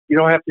 you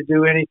don't have to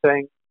do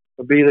anything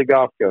but be the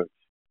golf coach.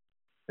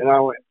 And I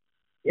went,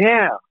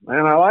 yeah,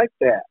 man, I like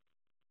that.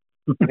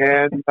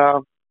 And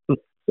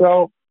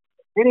so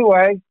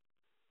anyway,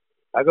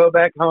 I go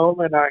back home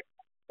and I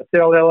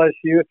tell LSU,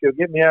 if you'll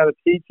get me out of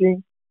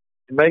teaching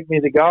and make me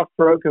the golf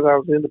pro, because I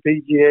was in the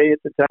PGA at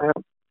the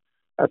time,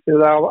 I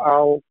said,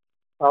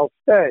 I'll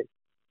stay.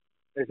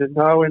 They said,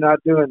 no, we're not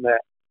doing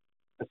that.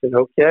 I said,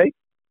 okay,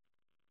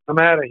 I'm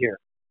out of here.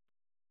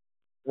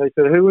 They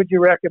said, who would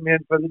you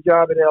recommend for the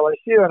job at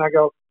LSU? And I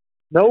go,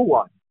 no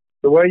one.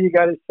 The way you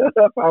got it set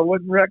up, I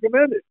wouldn't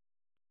recommend it.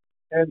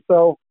 And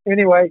so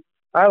anyway,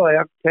 I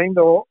left, came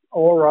to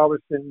Oral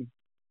Roberts in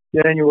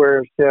January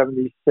of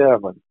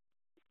 77.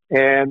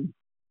 And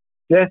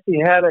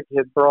Jesse Haddock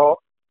had brought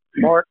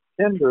Mark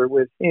Tender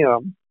with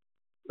him,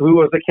 who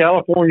was a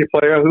California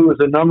player, who was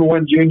the number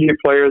one junior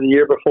player the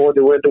year before,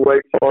 that went to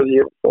Wake Forest the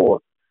year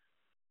before.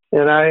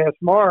 And I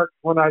asked Mark,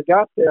 when I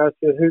got there, I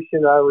said, who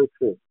should I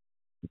recruit?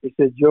 He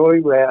said, Joey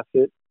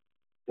Rassett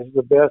is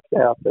the best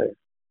out there.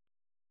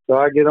 So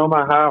I get on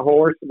my high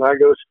horse and I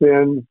go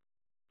spend,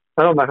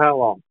 I don't know how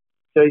long,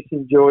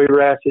 chasing Joey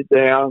Rassett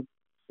down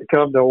to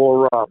come to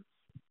Oral Roberts.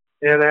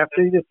 And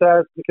after he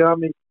decides to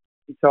come,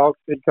 he talks,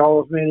 he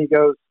calls me and he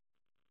goes,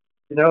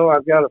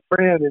 I've got a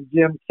friend in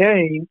Jim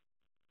Kane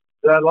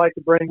that I'd like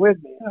to bring with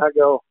me. And I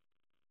go,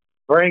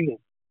 bring him.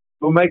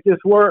 We'll make this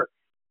work.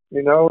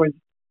 And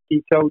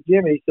he told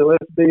Jimmy, he said,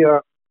 let's be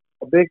a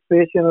big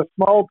fish in a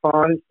small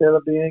pond instead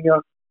of being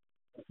a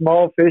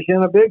small fish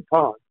in a big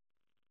pond.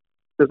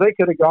 Because they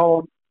could have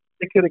gone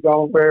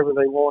wherever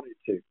they wanted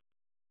to.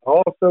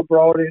 Also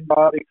brought in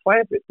Bobby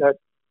Clampett that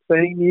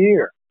same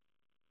year.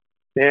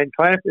 And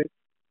Clampett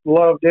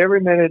loved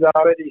every minute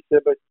of it. He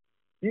said, but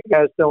you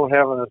guys don't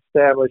have an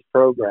established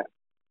program.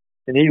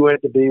 And he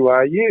went to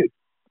BYU.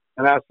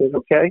 And I said,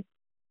 okay.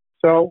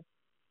 So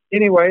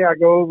anyway, I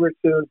go over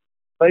to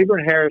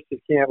Laburn Harris's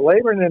camp.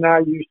 Laburn and I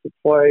used to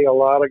play a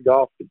lot of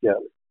golf together.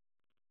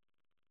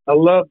 I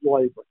loved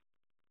Laburn.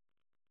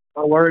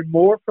 I learned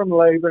more from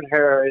Laburn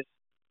Harris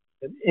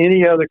than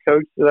any other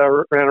coach that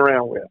I ran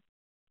around with,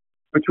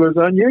 which was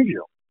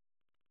unusual.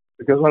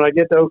 Because when I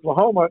get to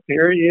Oklahoma,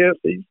 here he is.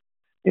 He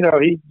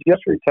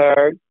just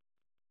retired.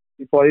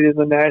 He played in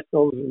the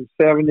Nationals in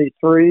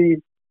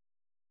 73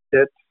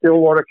 at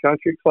Stillwater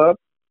Country Club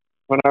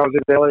when I was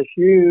at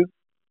LSU,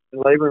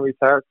 and Laburn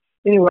retired.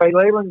 Anyway,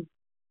 Laburn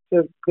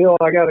says, Bill,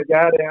 I got a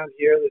guy down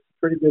here that's a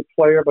pretty good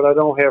player, but I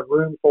don't have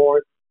room for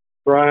it,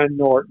 Brian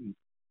Norton.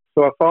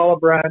 So I followed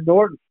Brian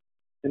Norton,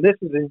 and this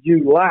is in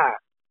July.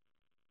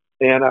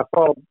 And I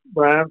followed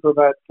Brian for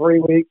about 3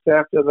 weeks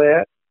after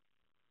that,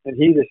 and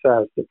he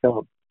decides to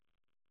come.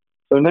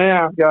 So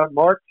now I've got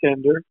Mark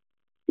Tender,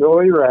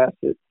 Joey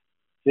Rassett,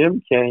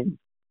 Jim Kane,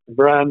 and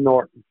Brian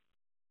Norton.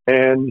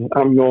 And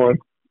I'm going.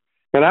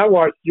 And I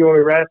watched Joey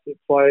Rassett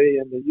play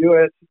in the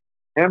U.S.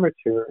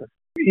 Amateur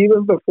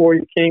even before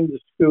he came to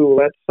school,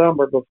 that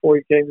summer before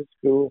he came to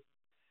school.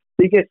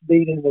 He gets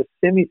beat in the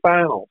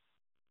semifinals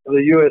of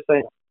the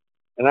USM.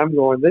 And I'm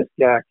going, this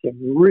guy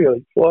can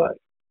really play.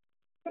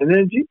 And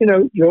then,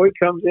 Joey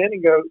comes in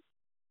and goes,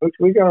 Coach,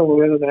 we're going to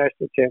win a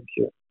national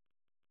championship.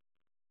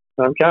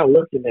 And I'm kind of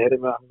looking at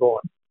him and I'm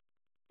going,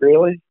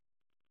 really?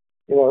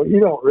 You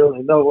don't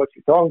really know what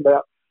you're talking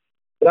about.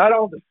 But I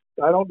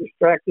don't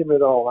distract him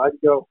at all. I'd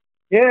go,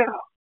 yeah,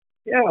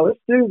 let's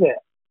do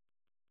that.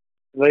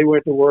 And they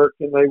went to work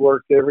and they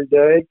worked every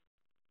day.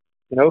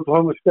 And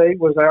Oklahoma State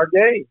was our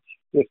gauge,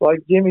 just like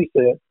Jimmy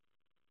said.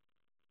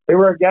 They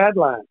were a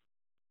guideline.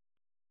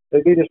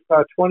 They beat us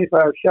by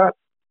 25 shots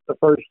the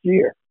first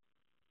year.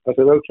 I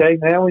said, okay,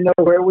 now we know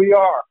where we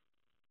are.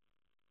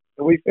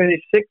 And we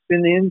finished sixth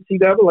in the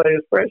NCAA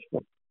as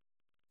freshmen.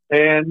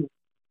 And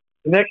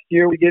the next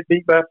year we get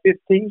beat by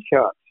 15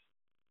 shots.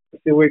 I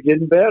said, we're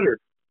getting better.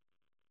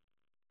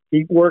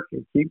 Keep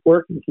working.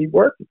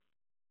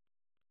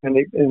 And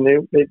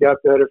they got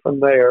better from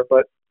there.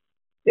 But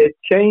it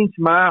changed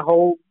my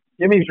whole –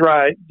 Jimmy's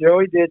right.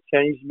 Joey did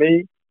change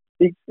me.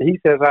 He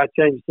says I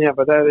changed him,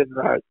 but that isn't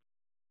right.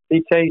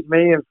 He changed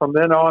me, and from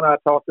then on I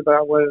talked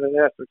about winning the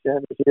national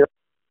championship.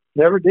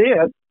 Never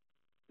did.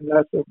 And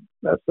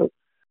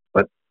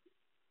but,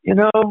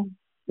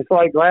 it's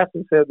like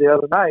Glasson said the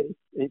other night.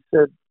 He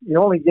said, you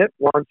only get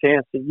one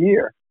chance a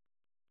year.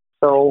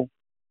 So,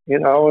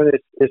 and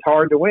it's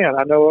hard to win.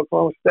 I know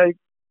Oklahoma State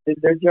did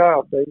their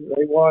job. They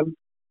won.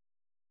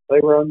 They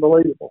were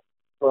unbelievable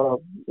for a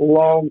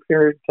long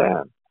period of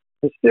time.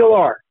 They still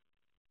are.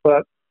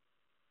 But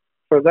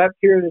for that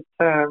period of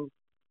time,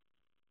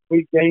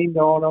 we gained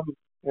on them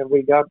and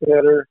we got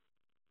better.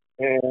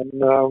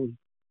 And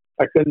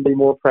I couldn't be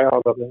more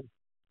proud of them.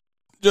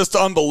 Just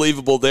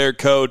unbelievable there,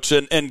 Coach.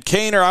 And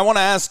Kaner, I want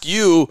to ask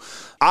you,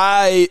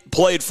 I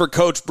played for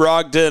Coach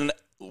Brogden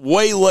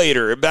way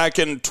later, back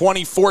in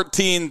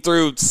 2014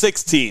 through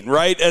 16,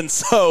 right? And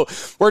so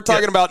we're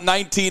talking about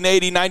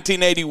 1980,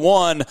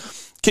 1981.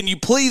 Can you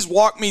please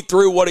walk me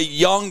through what a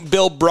young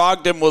Bill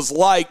Brogden was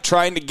like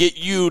trying to get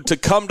you to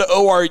come to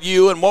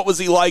ORU, and what was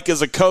he like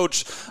as a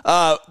coach,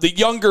 the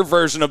younger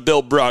version of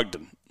Bill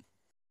Brogden?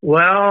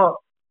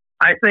 Well,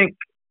 I think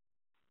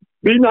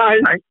be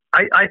nice.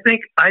 I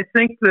think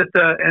that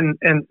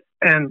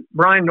and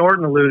Brian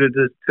Norton alluded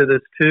to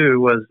this too.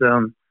 Was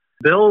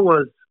Bill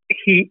was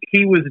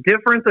he was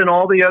different than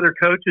all the other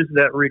coaches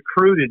that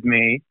recruited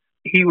me.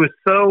 He was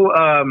so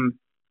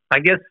I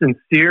guess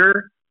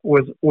sincere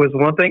was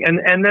one thing,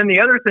 and then the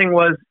other thing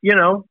was,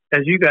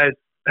 as you guys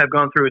have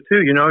gone through it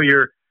too.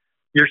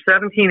 You're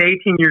 17,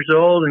 18 years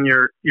old, and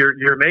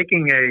you're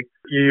making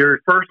your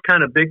first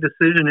kind of big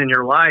decision in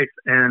your life,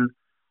 and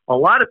a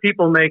lot of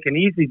people make an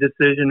easy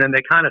decision and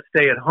they kind of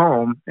stay at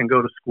home and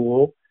go to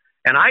school.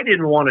 And I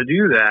didn't want to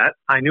do that.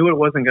 I knew it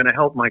wasn't going to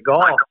help my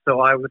golf. So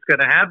I was going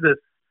to have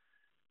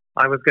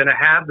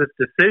this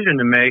decision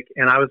to make,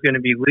 and I was going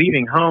to be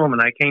leaving home.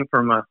 And I came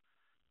from a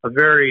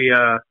very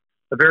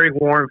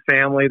warm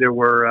family. There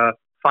were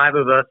 5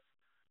 of us.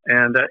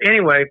 And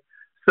anyway,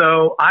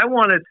 so I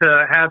wanted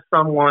to have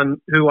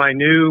someone who I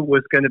knew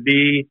was going to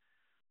be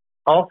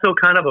also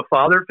kind of a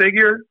father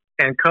figure.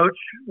 And Coach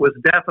was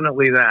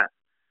definitely that.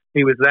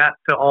 He was that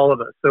to all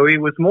of us. So he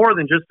was more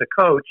than just a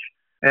coach.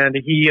 And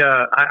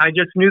I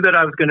just knew that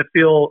I was going to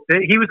feel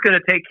he was going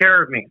to take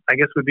care of me, I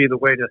guess would be the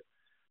way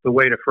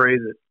to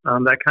phrase it.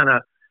 That kind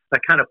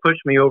of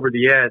pushed me over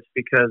the edge,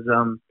 because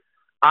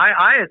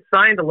I had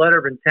signed a letter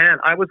of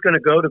intent. I was going to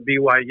go to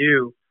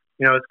BYU.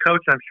 As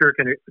Coach, I'm sure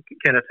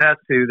can attest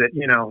to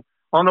that.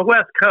 On the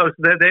West Coast,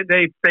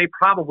 they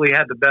probably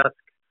had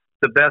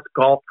the best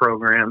golf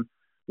program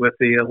with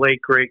the late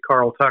great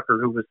Carl Tucker,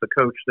 who was the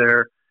coach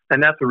there.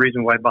 And that's the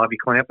reason why Bobby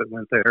Clampett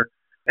went there.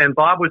 And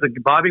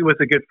Bobby was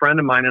a good friend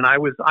of mine, and I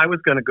was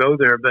going to go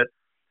there. But,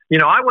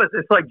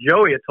 it's like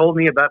Joey had told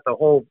me about the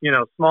whole,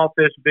 small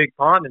fish, big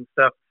pond and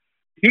stuff.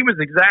 He was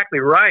exactly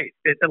right.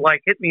 It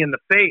hit me in the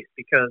face,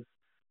 because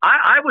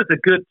I was a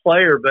good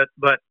player,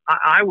 but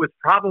I was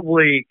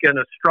probably going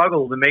to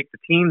struggle to make the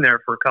team there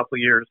for a couple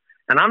of years.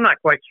 And I'm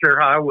not quite sure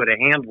how I would have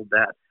handled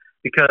that,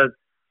 because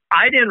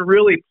I didn't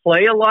really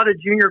play a lot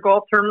of junior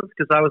golf tournaments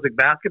because I was a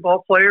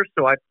basketball player.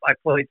 So I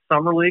played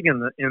summer league in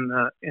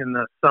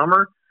the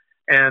summer,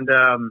 and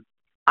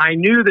I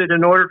knew that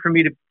in order for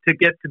me to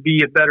get to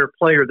be a better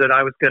player, that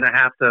I was going to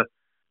have to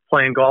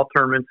play in golf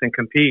tournaments and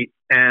compete.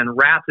 And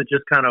Rath had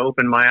just kind of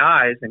opened my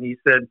eyes, and he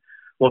said,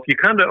 "Well, if you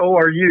come to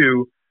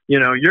ORU, you're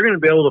going to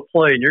be able to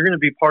play, and you're going to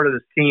be part of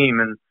this team,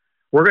 and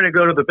we're going to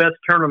go to the best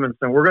tournaments,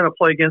 and we're going to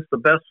play against the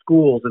best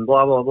schools, and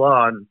blah blah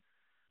blah."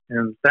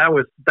 And that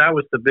was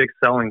the big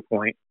selling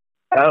point.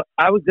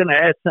 I was going to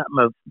ask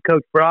something of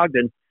Coach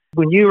Brogden.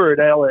 When you were at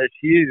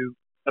LSU,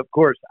 of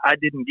course, I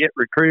didn't get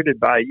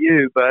recruited by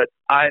you, but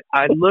I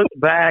look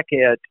back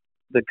at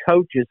the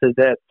coaches at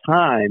that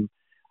time.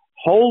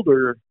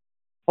 Holder,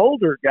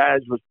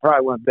 guys, was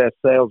probably one of the best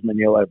salesmen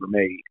you'll ever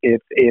meet.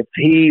 If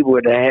he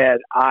would have had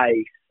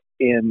ice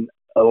in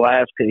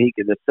Alaska, he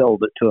could have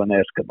sold it to an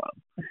Eskimo.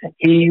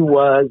 He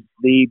was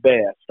the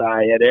best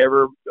I had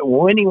ever.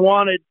 When he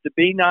wanted to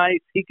be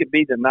nice, he could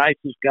be the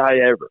nicest guy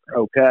ever.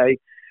 Okay,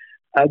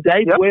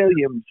 Dave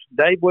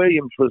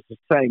Williams was the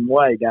same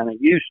way down at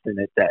Houston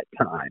at that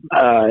time,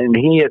 and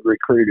he had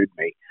recruited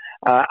me.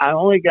 I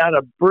only got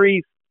a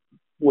brief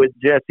with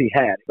Jesse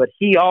Hattie, but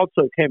he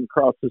also came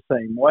across the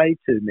same way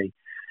to me.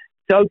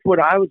 So what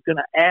I was going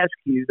to ask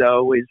you,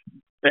 though, is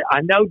I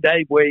know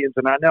Dave Williams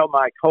and I know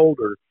Mike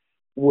Holder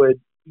would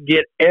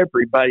get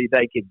everybody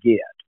they could get.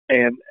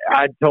 And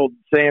I told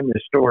Sam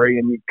this story,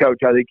 and Coach,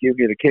 I think you'll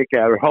get a kick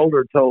out of it.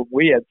 Holder told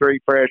we had 3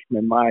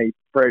 freshmen my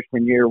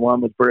freshman year.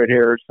 One was Brett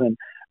Harrison,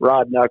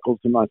 Rod Knuckles,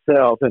 and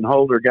myself. And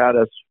Holder got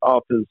us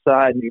off to the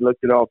side, and he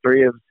looked at all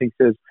 3 of us. He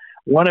says,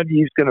 one of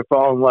you is going to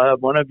fall in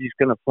love. One of you is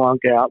going to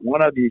flunk out.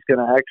 One of you is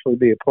going to actually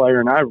be a player,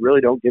 and I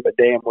really don't give a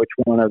damn which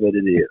one of it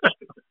is.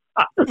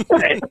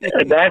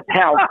 And that's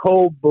how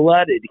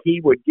cold-blooded he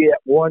would get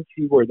once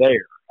you were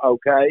there,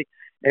 okay?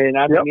 And,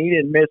 I mean, he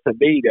didn't miss a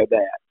beat of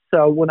that.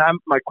 So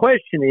my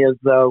question is,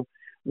 though,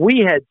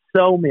 we had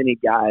so many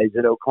guys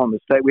at Oklahoma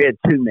State. We had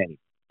too many.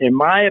 In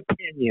my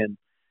opinion,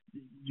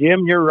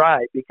 Jim, you're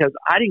right, because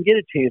I didn't get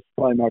a chance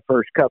to play my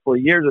first couple of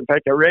years. In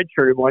fact, I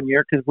redshirted one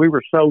year because we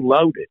were so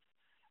loaded.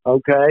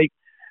 Okay,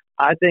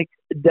 I think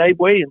Dave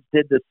Williams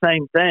did the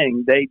same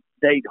thing.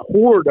 They'd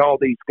hoard all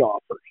these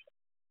golfers.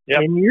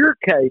 Yep. In your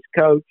case,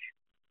 Coach,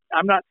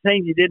 I'm not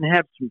saying you didn't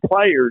have some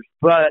players,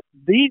 but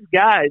these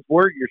guys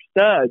were your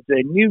studs,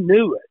 and you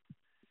knew it.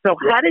 So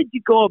how did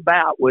you go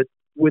about with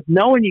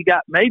knowing you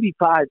got maybe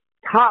 5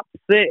 top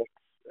 6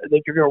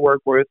 that you're going to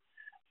work with?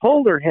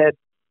 Holder had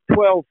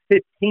 12,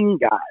 15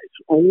 guys.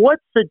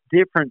 What's the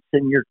difference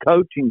in your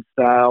coaching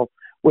style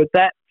with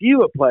that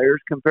few of players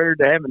compared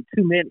to having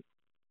too many?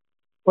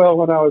 Well,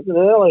 when I was at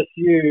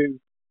LSU,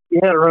 you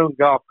had your own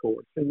golf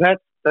course, and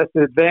that's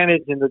the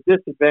advantage and the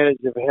disadvantage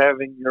of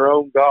having your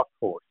own golf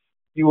course.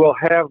 You will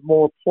have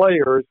more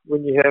players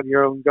when you have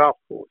your own golf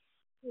course.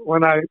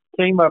 When I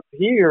came up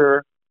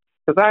here,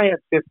 because I had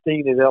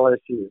 15 at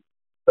LSU,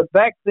 but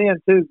back then,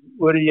 too,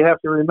 Woody, you have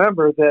to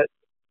remember that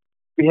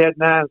we had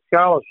 9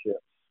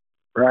 scholarships.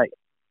 Right.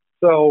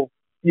 So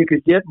you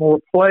could get more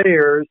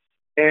players,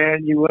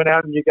 and you went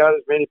out and you got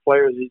as many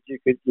players as you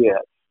could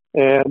get.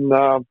 And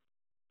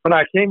when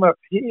I came up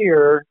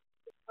here,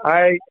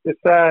 I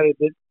decided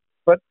that,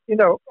 but,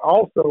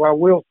 also I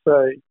will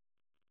say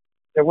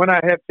that when I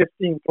had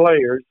 15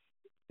 players,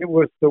 it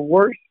was the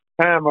worst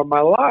time of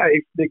my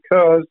life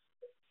because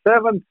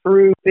 7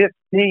 through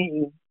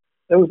 15,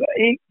 there was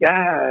 8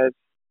 guys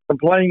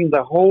complaining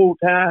the whole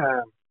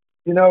time,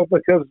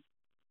 because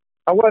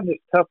I wasn't as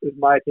tough as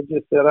Mike and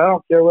just said, I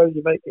don't care whether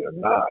you make it or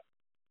not.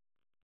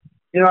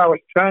 I was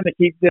trying to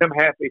keep them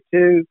happy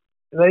too,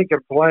 and they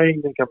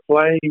complained,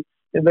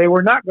 and they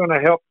were not going to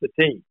help the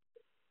team.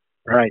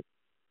 Right.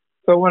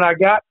 So when I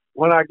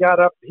got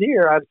up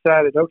here, I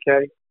decided,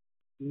 okay,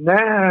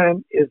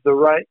 9 is the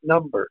right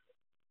number.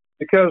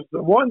 Because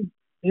the one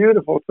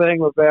beautiful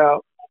thing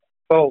about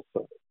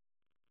Tulsa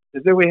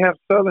is that we have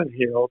Southern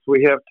Hills,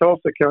 we have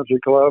Tulsa Country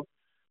Club,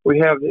 we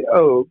have the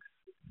Oaks,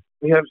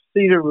 we have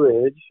Cedar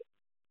Ridge,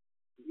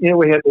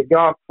 we had the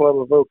Golf Club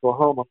of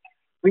Oklahoma.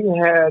 We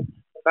had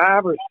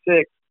 5 or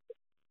 6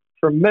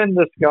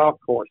 tremendous golf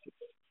courses.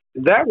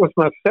 That was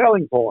my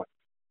selling point.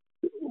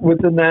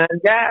 With the 9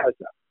 guys,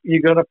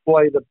 you're going to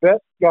play the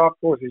best golf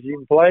courses you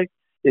can play.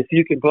 If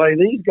you can play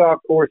these golf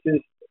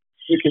courses,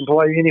 you can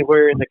play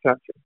anywhere in the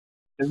country.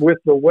 And with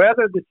the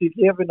weather that you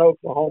give in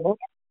Oklahoma,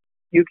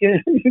 you're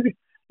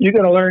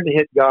going to learn to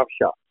hit golf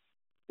shots.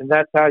 And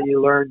that's how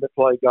you learn to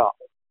play golf.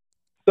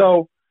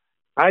 So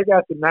I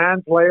got the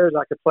 9 players.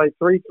 I could play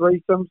 3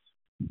 threesomes,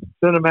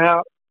 send them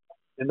out,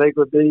 and they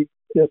would be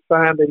just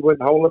fine. They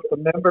wouldn't hold up the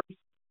members,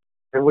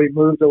 and we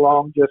moved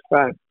along just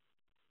fine.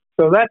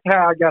 So that's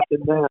how I got the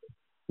 9.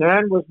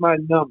 9 was my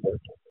number.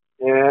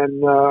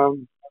 And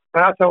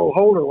I told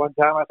Holder one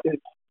time, I said,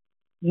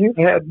 you've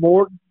had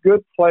more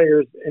good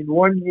players in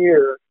one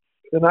year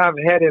than I've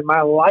had in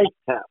my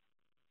lifetime.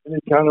 And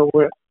he kind of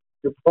went,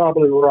 you're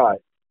probably right.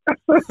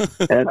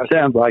 That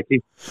sounds like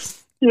he.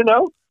 You're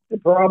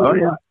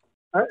probably right.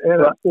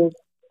 And I said,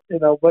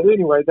 but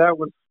anyway,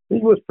 he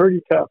was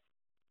pretty tough.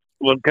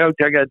 Well, Coach,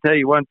 I got to tell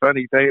you one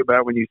funny thing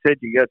about when you said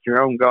you got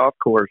your own golf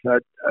course. I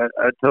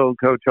told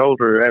Coach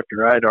Holder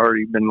after I'd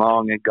already been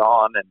long and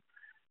gone, and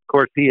of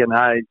course he and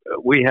I,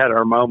 we had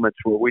our moments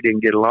where we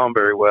didn't get along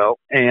very well,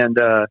 and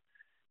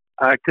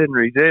I couldn't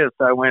resist.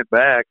 I went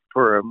back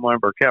for one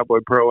of our Cowboy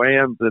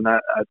Pro-Ams, and I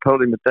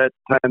told him at that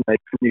time they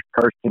finished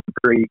Carson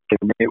Creek,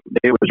 and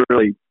it was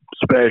really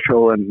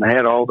special, and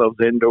had all those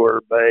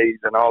indoor bays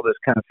and all this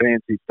kind of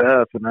fancy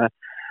stuff, and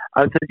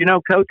I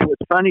said, Coach,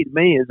 what's funny to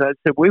me is I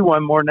said, we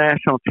won more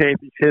national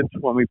championships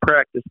when we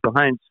practiced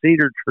behind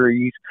cedar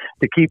trees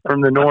to keep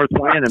from the north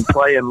wind and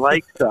play in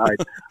lakeside.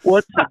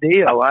 What's the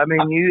deal? I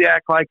mean, you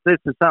act like this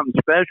is something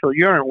special.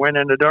 You aren't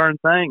winning a darn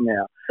thing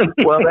now.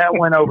 Well, that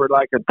went over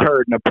like a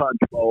turd in a punch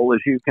bowl,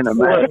 as you can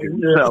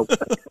imagine. So,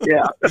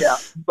 yeah.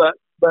 But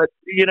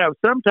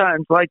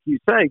sometimes, like you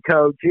say,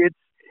 Coach,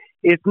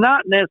 it's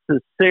not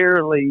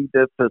necessarily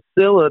the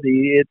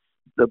facility, it's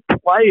the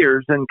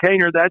players. And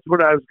Kaner, that's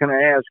what I was going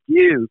to ask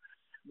you.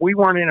 we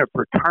weren't in a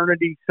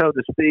fraternity, so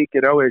to speak,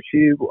 at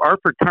OSU. Our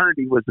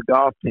fraternity was the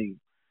golf team.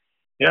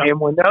 Yeah. And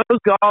when those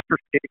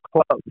golfers get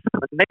close,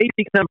 when they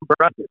become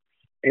brothers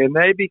and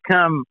they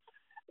become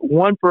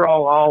one for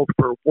all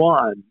for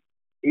one,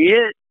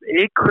 it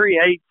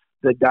creates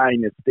the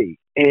dynasty.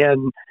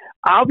 And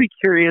I'll be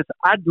curious.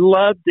 I'd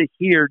love to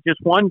hear just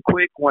one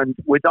quick one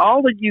with all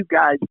of you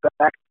guys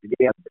back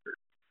together.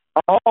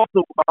 All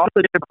the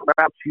different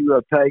routes you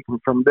have taken,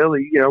 from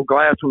Billy,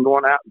 Glassman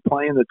going out and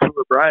playing the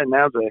tour. Brian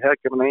now's a heck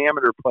of an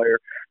amateur player.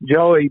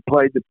 Joey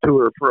played the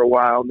tour for a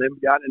while and then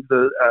got into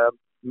the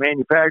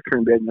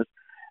manufacturing business.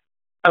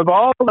 Of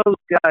all those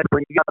guys,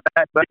 when you got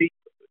back, buddy,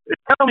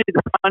 tell me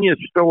the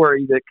funniest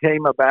story that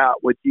came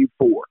about with you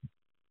four.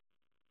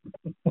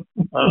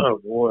 Oh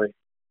boy.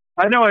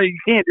 I know you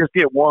can't just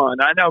get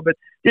one. I know, but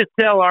just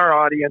tell our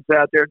audience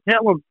out there,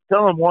 tell them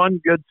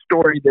one good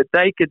story that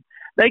they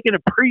can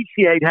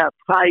appreciate how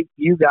tight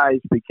you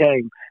guys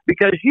became,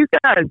 because you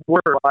guys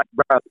were like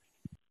brothers.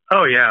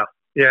 Oh yeah,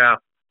 yeah.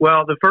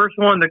 Well, the first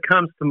one that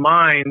comes to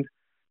mind,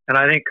 and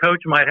I think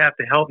Coach might have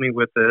to help me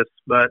with this,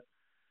 but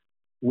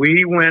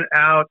we went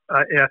out.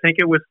 I think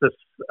it was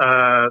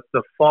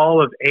the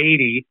fall of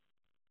 '80.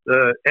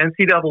 The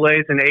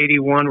NCAA's in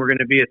 '81 were going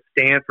to be at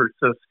Stanford,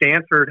 so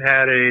Stanford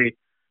had a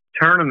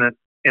tournament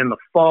in the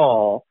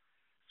fall.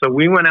 So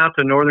we went out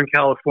to Northern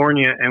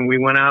California, and we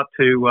went out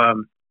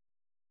to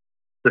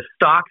the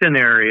Stockton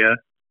area,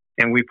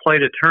 and we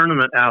played a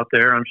tournament out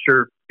there. I'm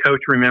sure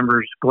Coach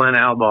remembers Glenn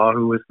Albaugh,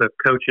 who was the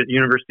coach at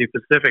University of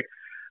Pacific.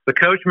 But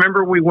Coach,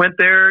 remember we went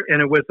there, and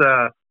it was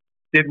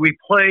did we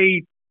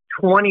play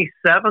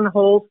 27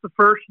 holes the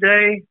first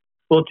day?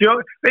 Well,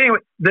 Joe, anyway,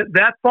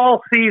 that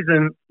fall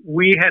season,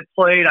 we had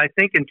played, I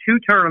think, in two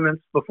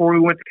tournaments before we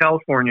went to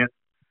California.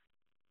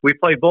 We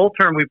played both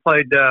tournaments. We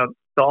played the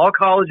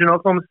All-College in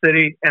Oklahoma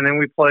City, and then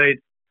we played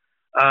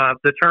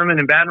the tournament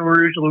in Baton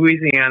Rouge,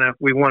 Louisiana.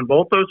 We won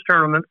both those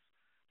tournaments.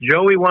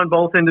 Joey won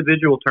both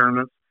individual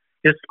tournaments.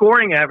 His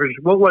scoring average,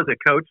 what was it,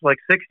 Coach? Like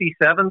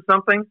 67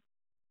 something?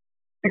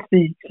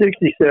 60,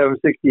 67,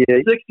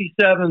 68.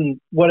 67,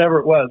 whatever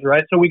it was,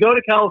 right? So we go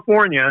to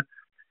California,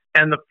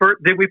 and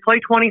did we play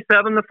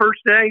 27 the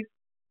first day?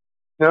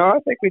 No, I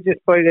think we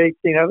just played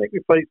 18. I think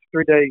we played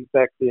 3 days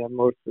back then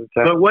most of the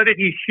time. But what did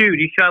he shoot?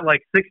 He shot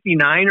like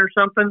 69 or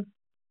something?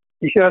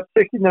 He shot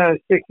 69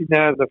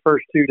 the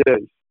first 2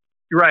 days.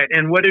 Right.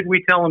 And what did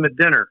we tell him at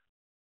dinner?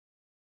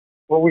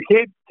 Well, we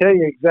can't tell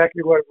you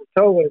exactly what we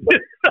told him,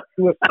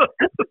 but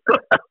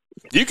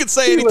you can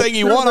say anything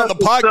you want on the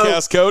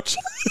podcast, Coach.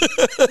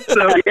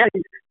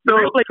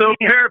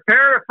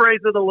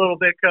 Paraphrase it a little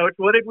bit, Coach.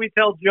 What did we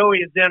tell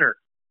Joey at dinner?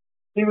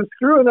 He was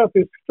screwing up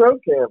his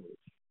stroke average.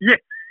 Yeah.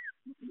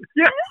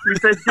 Yeah. He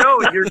said,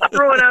 Joey, you're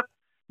screwing up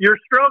your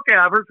stroke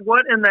average.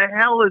 What in the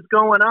hell is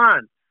going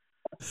on?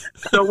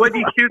 So what did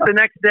he shoot the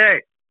next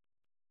day?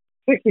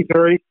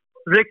 63.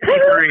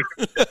 63.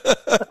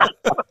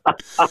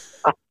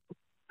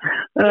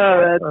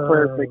 Oh, that's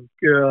perfect.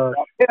 Gosh.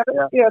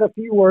 He had a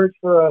few words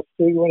for us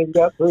too when he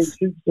got through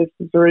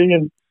 263.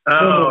 And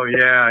oh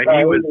yeah,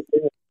 he was.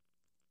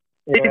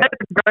 He had a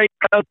great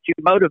coach. You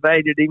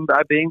motivated him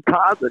by being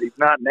positive,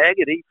 not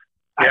negative.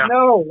 Yeah. I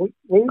know.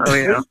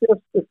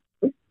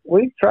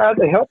 We tried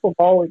to help him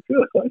all we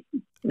could.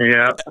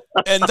 Yeah.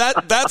 And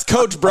that's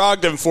Coach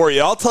Brogden for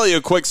you. I'll tell you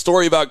a quick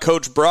story about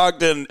Coach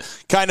Brogden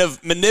kind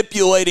of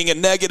manipulating a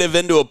negative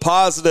into a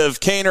positive.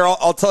 Kaner,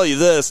 I'll tell you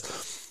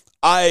this.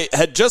 I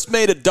had just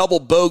made a double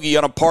bogey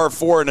on a par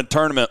 4 in a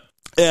tournament,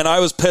 and I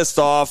was pissed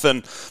off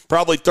and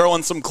probably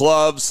throwing some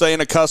clubs,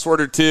 saying a cuss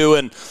word or two,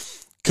 and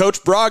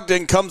Coach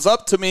Brogden comes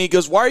up to me, he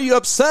goes, "Why are you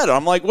upset?"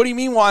 I'm like, "What do you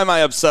mean, why am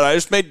I upset? I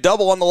just made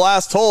double on the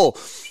last hole."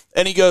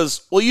 And he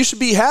goes, "Well, you should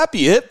be happy.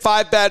 You hit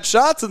 5 bad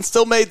shots and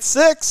still made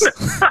 6.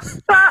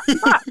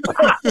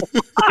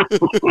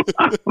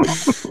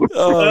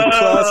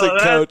 Classic,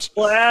 Coach.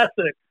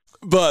 Classic.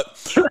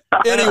 But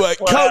anyway,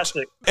 Coach,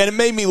 and it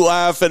made me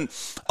laugh. And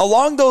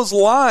along those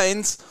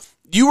lines,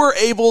 you were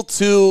able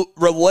to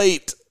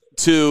relate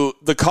to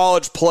the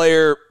college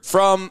player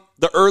from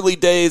the early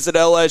days at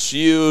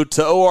LSU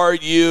to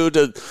ORU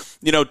to,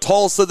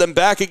 Tulsa, then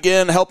back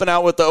again, helping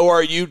out with the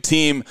ORU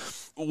team.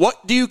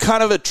 What do you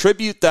kind of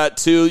attribute that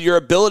to, your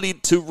ability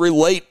to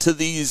relate to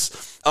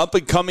these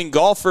up-and-coming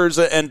golfers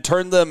and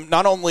turn them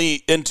not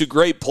only into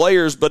great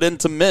players but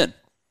into men?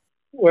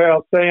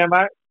 Well, Sam,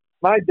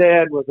 my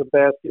dad was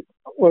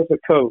a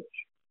coach,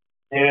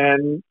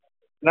 and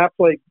I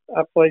played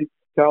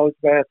college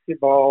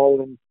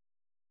basketball and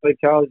played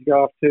college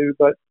golf too.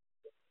 But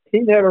he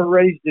never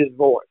raised his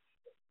voice,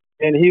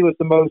 and he was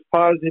the most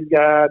positive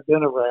guy I'd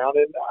been around.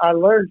 And I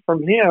learned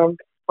from him.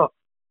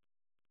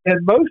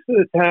 And most of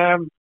the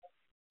time,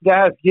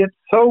 guys get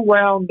so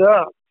wound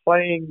up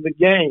playing the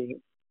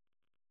game,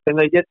 and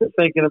they get to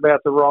thinking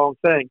about the wrong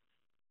thing.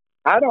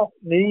 I don't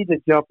need to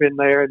jump in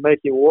there and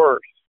make it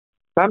worse.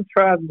 I'm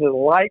trying to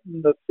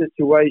lighten the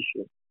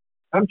situation.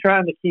 I'm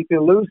trying to keep it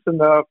loose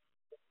enough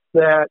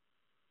that,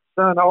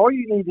 son, all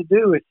you need to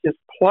do is just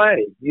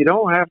play. You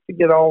don't have to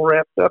get all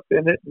wrapped up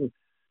in it. And,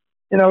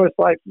 it's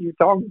like you're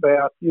talking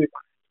about.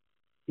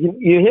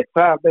 you hit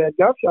 5 bad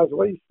golf shots.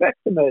 What do you expect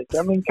to make?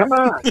 I mean, come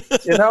on,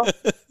 you know.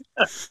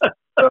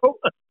 So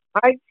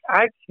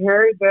I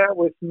carried that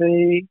with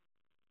me.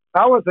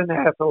 I was an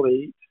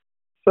athlete,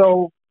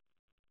 so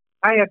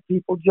I had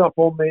people jump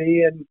on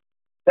me, and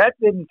that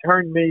didn't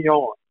turn me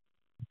on.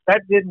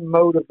 That didn't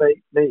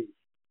motivate me.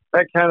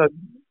 That kind of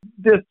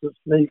distanced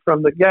me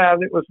from the guy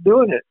that was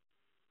doing it,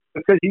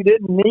 because you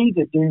didn't need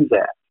to do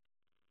that.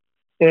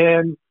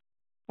 And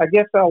I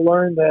guess I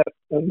learned that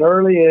at an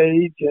early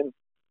age, and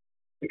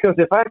because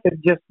if I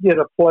could just get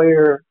a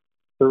player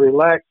to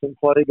relax and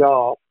play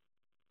golf,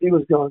 he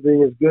was going to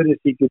be as good as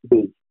he could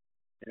be.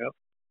 Yep.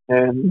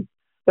 And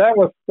that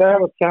was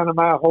kind of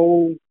my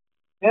whole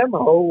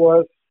MO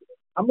was,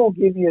 I'm going to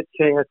give you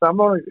a chance. I'm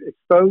going to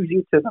expose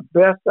you to the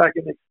best I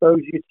can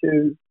expose you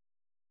to,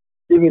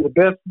 give you the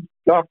best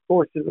golf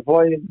courses to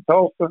play in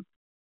Tulsa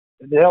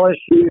and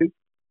LSU.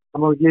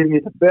 I'm going to give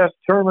you the best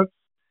tournaments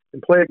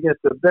and play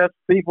against the best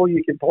people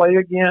you can play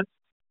against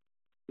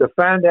to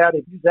find out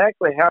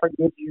exactly how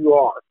good you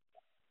are.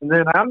 And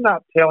then I'm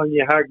not telling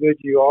you how good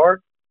you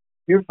are.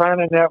 You're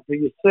finding out for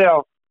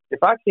yourself.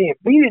 If I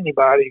can't beat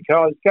anybody in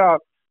college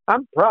golf,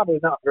 I'm probably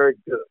not very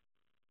good.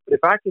 But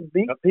if I can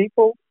beat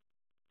people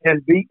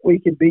and we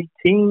can beat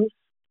teams,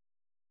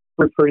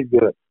 we're pretty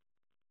good.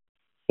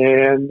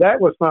 And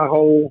that was my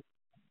whole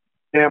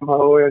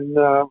MO. And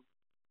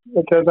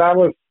because I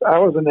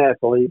was an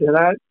athlete, and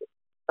I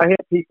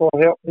had people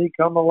help me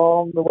come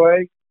along the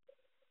way,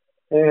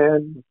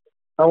 and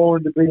I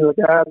wanted to be the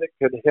guy that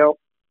could help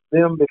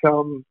them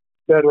become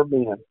better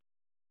men.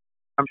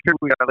 I'm sure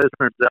we got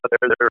listeners out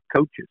there that are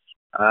coaches.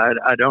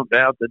 I don't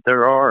doubt that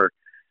there are.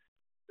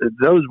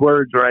 Those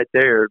words right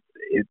there,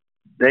 if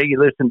they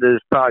listen to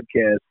this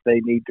podcast, they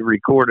need to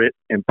record it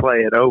and play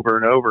it over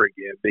and over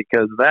again,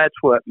 because that's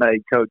what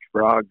made Coach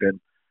Brogden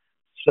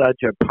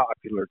such a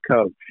popular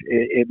coach.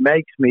 It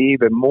makes me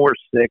even more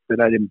sick that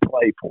I didn't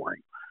play for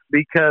him,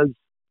 because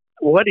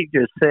what he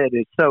just said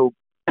is so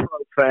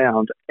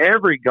profound.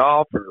 Every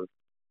golfer,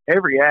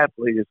 every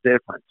athlete is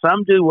different.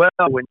 Some do well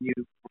when you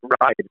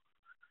ride it.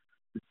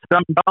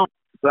 Some don't.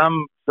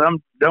 Some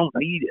don't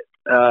need it.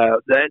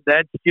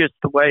 That's just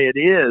the way it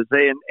is.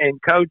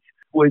 And Coach,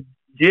 with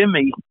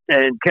Jimmy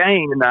and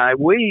Kane and I,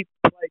 we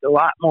played a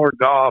lot more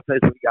golf as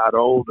we got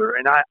older.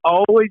 And I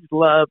always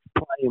loved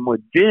playing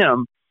with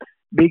Jim,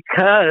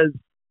 because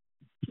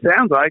it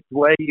sounds like the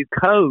way you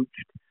coached,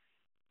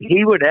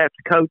 he would have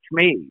to coach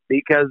me,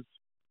 because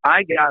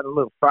I got a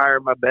little fire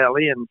in my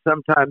belly, and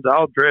sometimes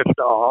I'll drift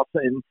off.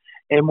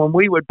 And when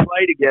we would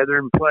play together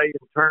and play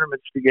in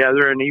tournaments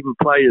together and even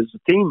play as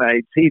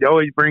teammates, he'd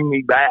always bring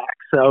me back.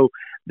 So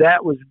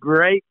that was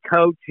great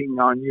coaching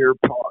on your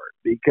part,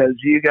 because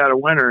you got a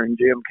winner in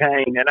Jim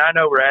Kane. And I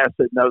know Rassett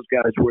and those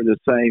guys were the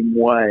same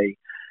way.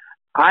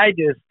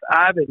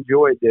 I've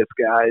enjoyed this,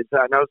 guys.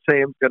 I know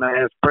Sam's going to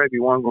ask probably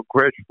one more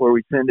question before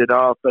we send it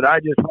off, but I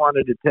just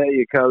wanted to tell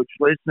you, Coach,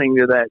 listening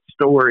to that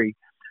story,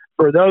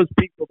 for those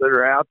people that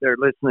are out there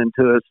listening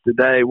to us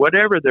today,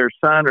 whatever their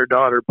son or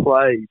daughter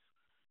plays,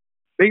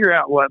 figure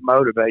out what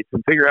motivates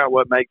them, figure out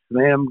what makes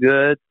them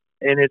good.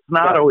 And it's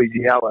not always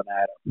yelling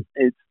at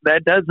them.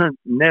 That doesn't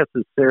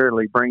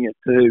necessarily bring it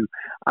to.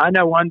 I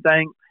know one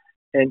thing,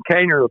 and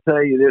Kaner will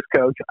tell you this,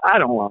 Coach, I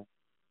don't like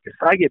practice.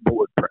 I get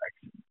bored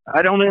practicing.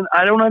 I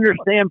don't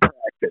understand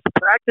practice.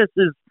 Practice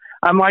is,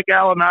 I'm like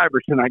Allen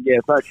Iverson, I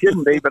guess. I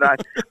shouldn't be, but I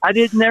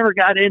never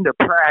got into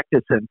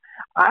practicing.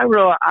 I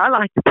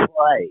like to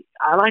play.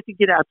 I like to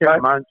get out there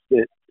amongst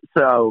it.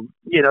 So,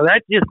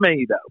 that's just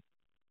me, though.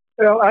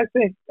 Well, I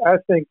think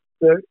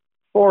that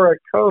for a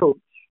coach,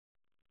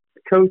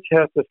 the coach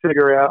has to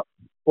figure out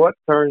what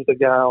turns the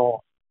guy on.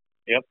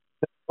 Yep.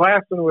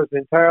 Glasson was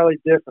entirely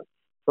different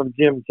from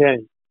Jim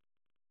Kane.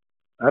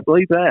 I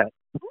believe that.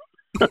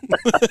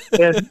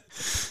 and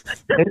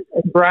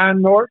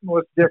Brian Norton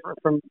was different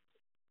from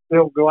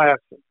Bill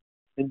Glasson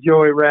and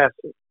Joey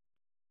Rassett.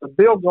 But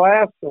Bill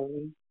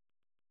Glasson,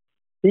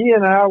 he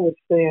and I would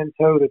stand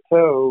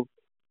toe-to-toe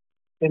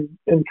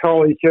and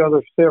call each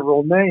other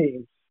several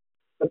names.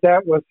 But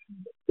that was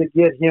to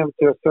get him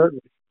to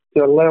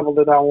a level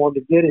that I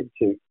wanted to get him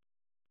to,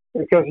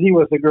 because he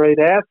was a great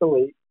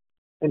athlete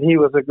and he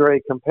was a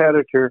great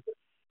competitor.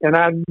 And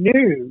I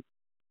knew,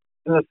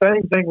 and the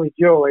same thing with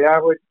Joey,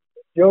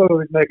 Joey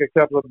would make a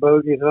couple of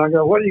bogeys, and I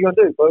go, "What are you going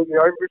to do, bogey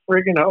every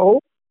friggin'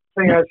 hole?"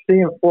 I think I'd see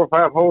him 4 or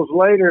 5 holes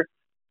later,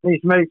 and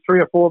he's made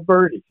 3 or 4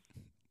 birdies.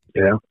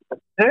 Yeah.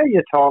 Now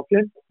you're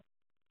talking.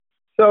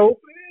 So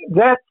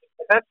that's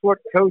what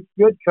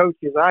good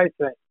coaches, I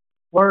think,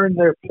 learn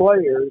their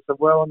players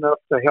well enough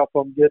to help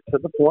them get to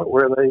the point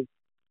where they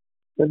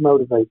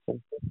motivate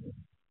them.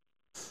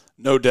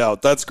 No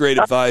doubt. That's great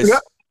advice.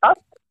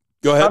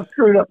 Go ahead. I've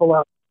screwed up a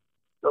lot,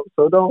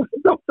 so don't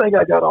think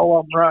I got all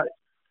of them right.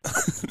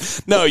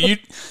 No,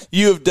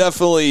 you have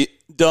definitely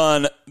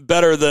done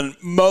better than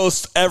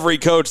most every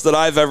coach that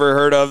I've ever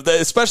heard of.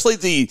 Especially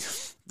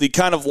the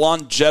kind of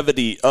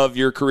longevity of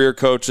your career,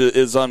 Coach,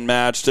 is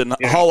unmatched, and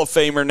Hall of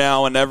Famer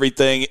now and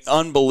everything.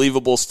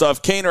 Unbelievable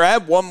stuff. Kaner, I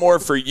have one more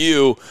for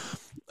you.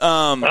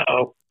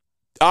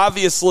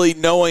 obviously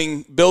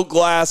knowing Bill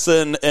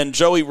Glasson and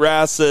Joey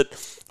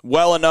Rassett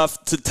well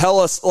enough to tell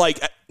us, like,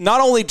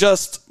 not only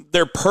just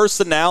their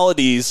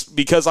personalities,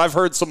 because I've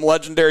heard some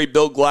legendary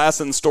Bill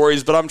Glasson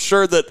stories, but I'm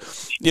sure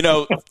that, you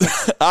know,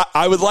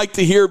 I would like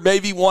to hear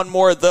maybe one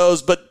more of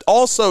those, but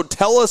also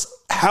tell us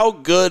how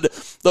good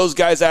those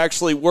guys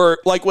actually were.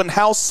 Like when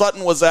Hal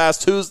Sutton was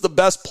asked who's the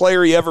best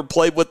player he ever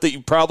played with that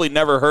you probably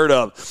never heard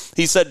of,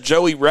 he said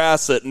Joey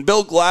Rassett. And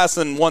Bill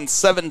Glasson won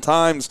 7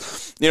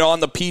 times, you know,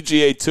 on the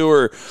PGA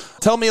Tour.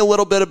 Tell me a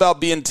little bit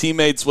about being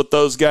teammates with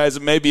those guys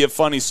and maybe a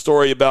funny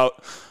story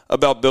about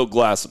Bill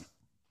Glasson.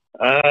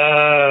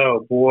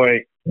 Oh, boy.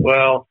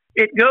 Well,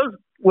 it goes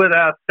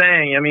without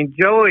saying. I mean,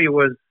 Joey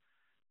was,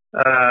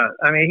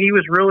 he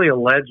was really a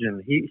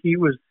legend. He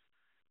was,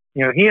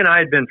 you know, he and I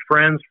had been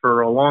friends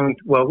for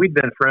we'd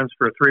been friends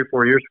for 3 or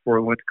 4 years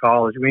before we went to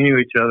college. We knew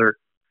each other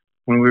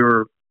when we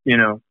were,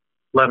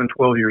 11,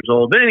 12 years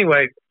old. But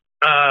anyway,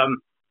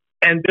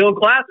 and Bill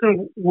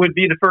Glasson would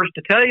be the first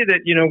to tell you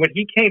that, when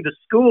he came to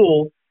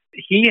school,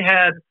 he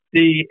had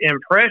the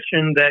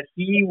impression that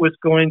he was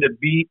going to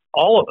beat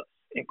all of us,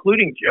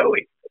 including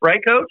Joey.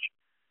 Right, Coach?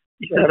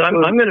 He says, I'm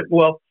going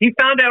to, he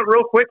found out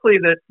real quickly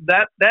that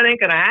ain't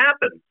going to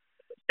happen.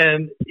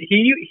 And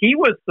he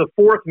was the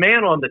 4th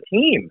man on the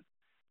team.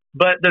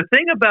 But the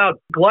thing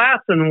about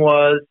Glasson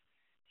was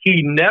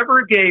he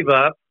never gave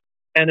up.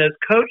 And as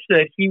Coach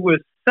said, he was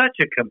such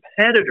a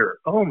competitor.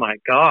 Oh, my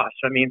gosh.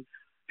 I mean,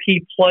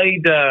 he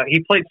played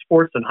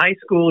sports in high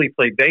school. He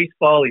played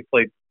baseball. He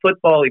played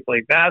football. He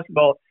played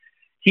basketball.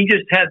 He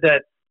just had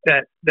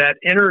that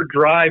inner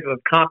drive of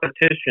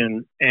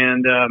competition.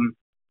 And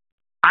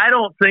I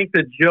don't think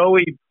that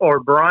Joey or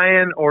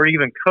Brian or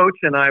even Coach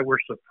and I were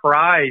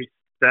surprised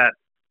that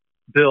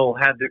Bill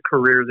had the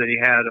career that he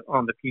had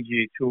on the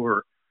PGA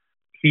Tour.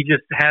 He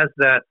just has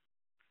that,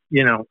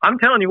 I'm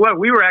telling you what,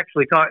 we were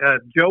actually talking,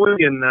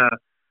 Joey and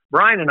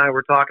Brian and I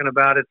were talking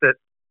about it, that,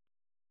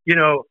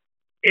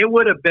 it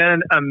would have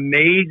been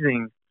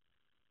amazing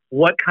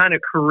what kind of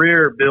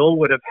career Bill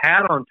would have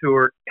had on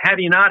tour had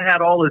he not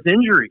had all his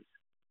injuries.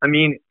 I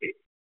mean,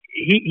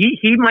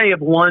 he may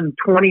have won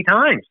 20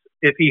 times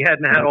if he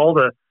hadn't had all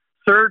the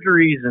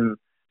surgeries and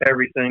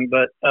everything.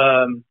 But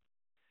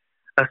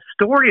a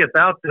story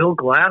about Bill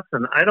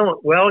Glasson,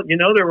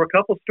 there were a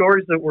couple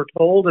stories that were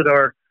told at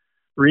our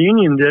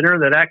reunion dinner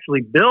that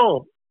actually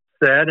Bill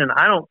said, and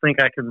I don't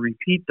think I can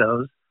repeat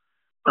those.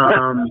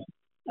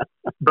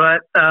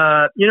 But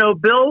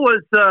Bill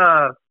was,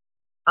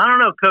 I don't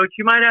know, Coach,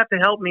 you might have to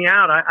help me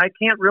out. I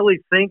can't really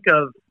think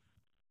of.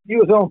 He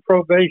was on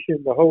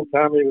probation the whole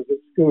time he was at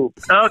school.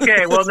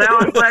 Okay, well, now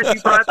I'm glad you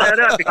brought that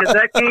up because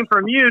that came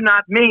from you,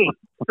 not me.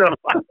 So,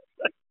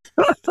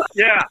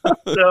 yeah.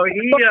 So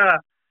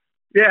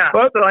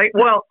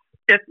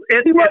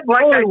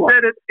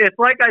It's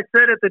like I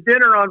said at the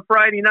dinner on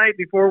Friday night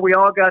before we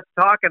all got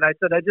talking. I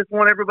said, I just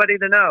want everybody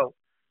to know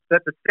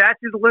that the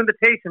statute of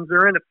limitations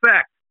are in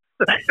effect.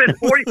 It's been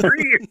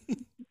 43 years.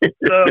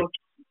 So.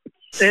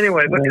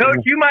 Anyway, but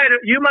Coach, you might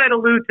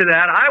allude to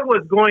that. I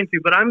was going to,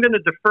 but I'm going to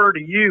defer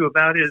to you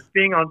about his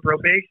being on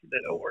probation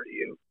at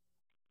ORU.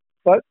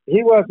 But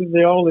he wasn't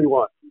the only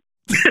one.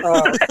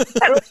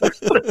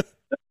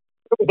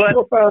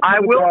 But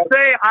I will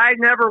say I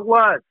never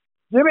was.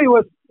 Jimmy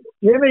was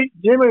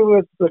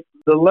the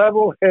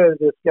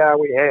level-headedest guy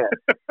we had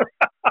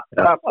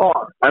by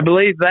far. I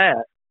believe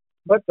that.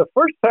 But the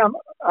first time,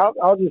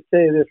 I'll just tell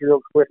you this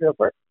real quick. The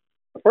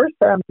first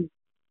time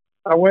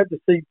I went to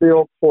see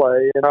Bill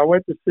play, and I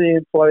went to see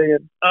him play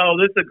this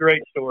is a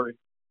great story.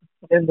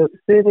 in the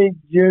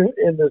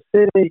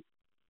city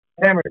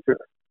amateur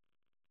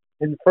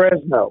in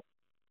Fresno.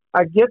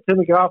 I get to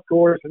the golf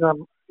course, and I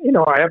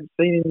haven't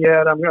seen him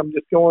yet. I'm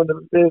just going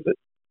to visit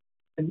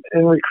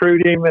and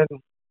recruit him. And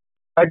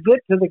I get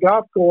to the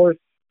golf course,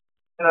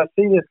 and I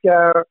see this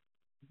guy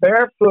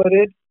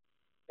barefooted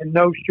and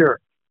no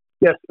shirt.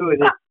 Guess who it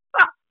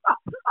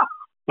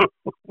is?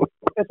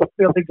 It's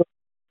Billy.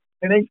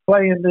 And he's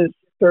playing this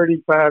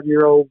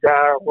 35-year-old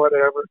guy or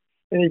whatever.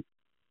 And he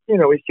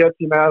shuts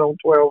him out on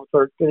 12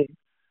 or 13.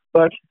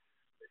 But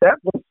that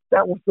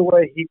was the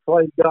way he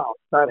played golf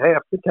about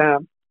half the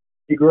time.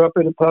 He grew up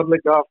in a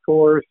public golf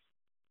course,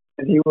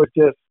 and he was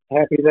just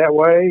happy that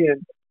way,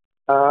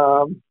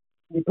 and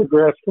he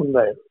progressed from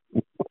there.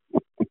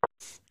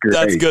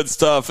 That's good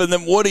stuff. And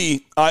then,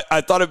 Woody,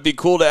 I thought it'd be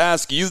cool to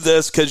ask you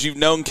this because you've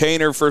known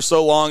Kaner for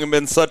so long and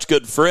been such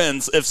good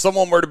friends. If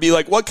someone were to be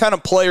like, what kind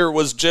of player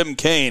was Jim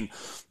Kane,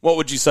 what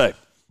would you say?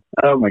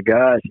 Oh, my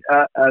gosh.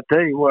 I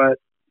tell you what,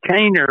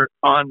 Kaner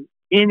on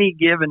any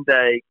given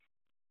day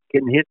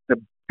can hit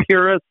the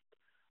purest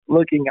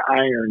looking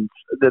irons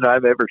that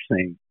I've ever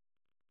seen.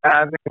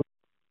 I've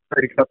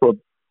played a couple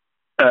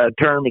of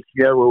tournaments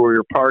together where we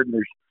were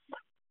partners.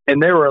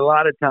 And there were a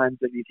lot of times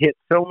that he'd hit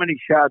so many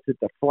shots at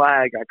the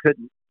flag, I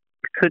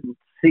couldn't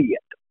see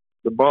it.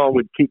 The ball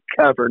would keep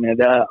covering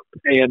it up.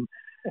 And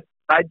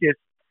I just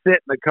sit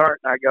in the cart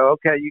and I go,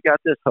 okay, you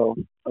got this hole.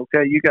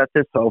 Okay, you got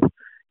this hole.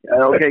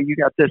 Okay, you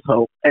got this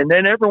hole. And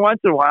then every once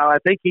in a while, I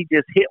think he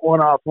just hit one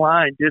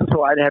offline just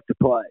so I'd have to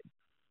play.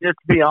 just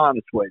to be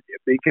honest with you,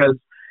 because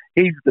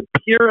he's the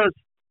purest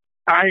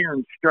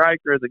iron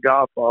striker of the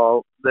golf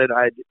ball that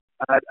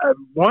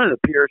one of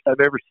the purest I've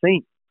ever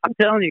seen. I'm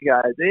telling you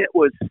guys, it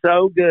was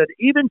so good.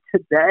 Even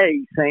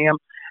today, Sam,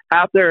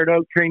 out there at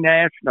Oak Tree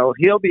National,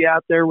 he'll be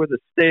out there with a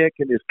stick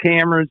and his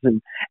cameras,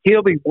 and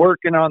he'll be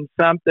working on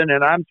something,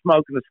 and I'm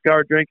smoking a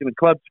cigar, drinking a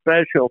club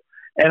special.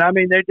 And I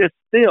mean, they just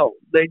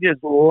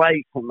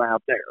lace him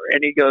out there.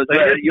 And he goes, they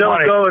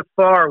don't go as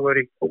far,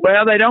 Woody.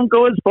 Well, they don't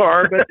go as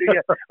far, but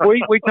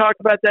we talked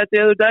about that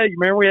the other day. You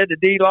remember we had to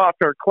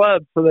de-loft our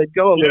clubs so they'd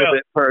go a little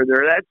bit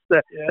further.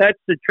 That's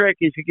the trick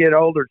as you get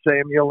older,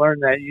 Sam. You'll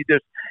learn that.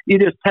 You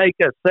just take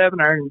a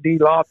 7-iron and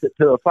de-loft it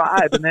to a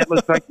 5, and that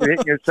looks like you're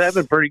hitting your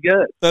 7 pretty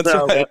good. That's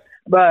right.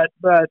 But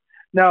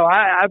no,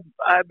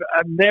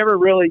 I've never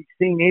really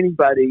seen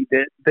anybody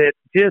that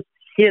just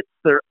hits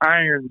their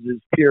irons as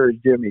pure as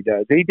Jimmy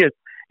does. He just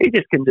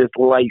can just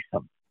lace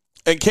them.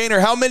 And Kaner,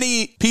 how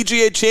many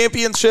PGA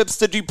championships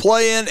did you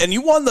play in? And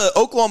you won the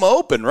Oklahoma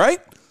Open, right?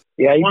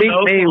 Yeah, he beat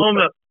me.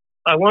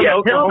 I won the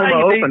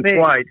Oklahoma Open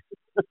twice.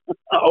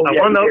 I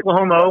won the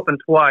Oklahoma Open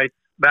twice,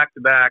 back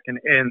to back,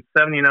 in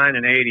 79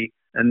 and 80,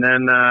 and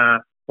then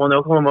won the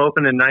Oklahoma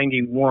Open in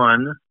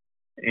 91.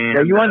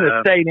 And you won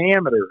the state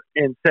amateur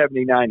in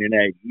 79 and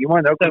 80. You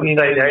won the Oklahoma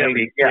State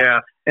amateur. Yeah.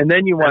 And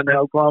then you won the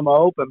Oklahoma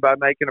Open by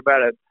making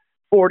about a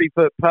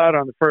 40-foot putt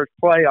on the first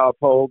playoff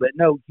hole that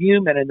no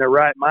human in their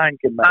right mind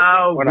can make.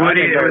 Oh,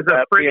 Woody, it was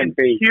a freaking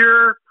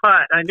pure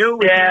putt. I knew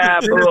it was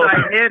as soon as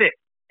I hit it.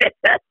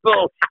 That's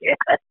bullshit.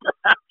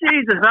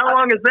 Jesus, how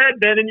long has that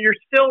been? And you're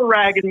still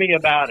ragging me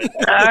about it.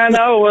 I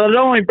know. Well, it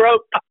only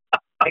broke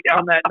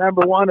on that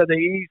number 1 of the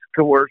East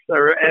course. I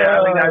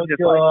mean, I was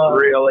just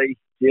like, really?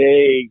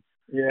 Gee.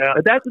 Yeah.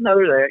 But that's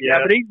another thing. Yeah,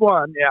 but he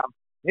won. Yeah.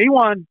 He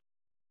won.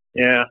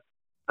 Yeah.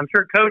 I'm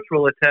sure Coach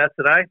will attest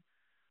that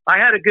I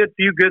had a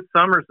few good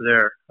summers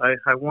there.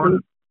 I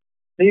won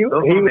the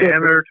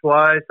Amateur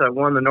twice. I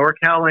won the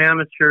NorCal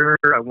Amateur.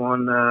 I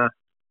won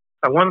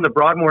the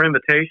Broadmoor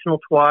Invitational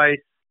twice.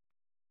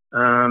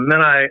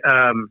 Then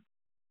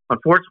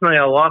unfortunately,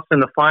 I lost in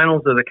the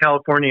finals of the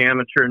California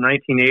Amateur in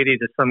 1980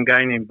 to some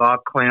guy named Bob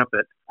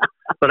Clampett.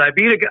 But I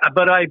beat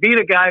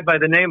a guy by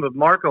the name of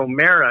Mark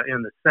O'Mara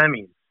in the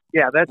semis.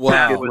 Yeah, that's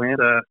wow. a good win.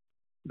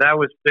 That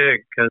was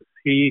big because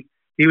he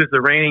was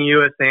the reigning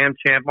U.S. Am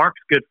champ.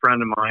 Mark's a good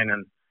friend of mine,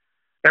 and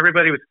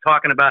everybody was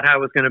talking about how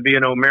it was going to be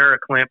an O'Mara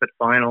Clampett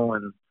final,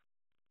 and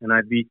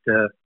I beat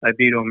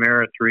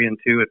O'Mara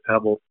 3-2 at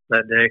Pebble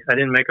that day. I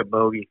didn't make a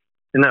bogey.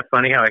 Isn't that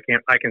funny how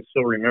I can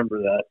still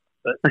remember that?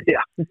 But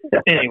yeah.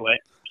 Anyway,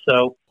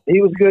 so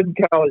he was good in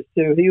college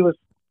too.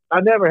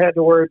 I never had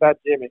to worry about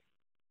Jimmy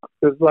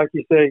because, like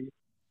you say,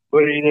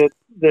 but he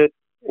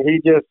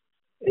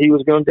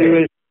was going to do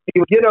it. He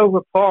would get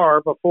over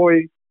par before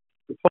he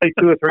would play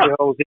 2 or 3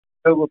 holes. He'd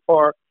get over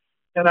par,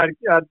 and I'd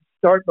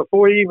start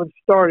before he even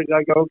started.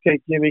 I go, okay,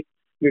 Jimmy,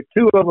 you're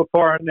 2 over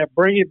par, and now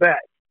bring it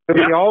back. So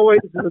he always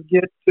would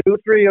get 2 or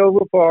 3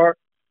 over par,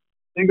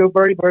 then go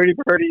birdie,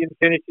 and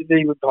finish it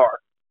even par.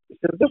 He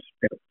said, just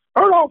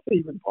start off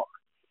even par,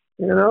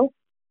 you know.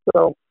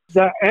 So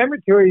the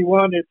amateur he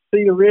won at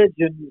Cedar Ridge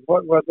in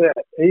what was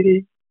that?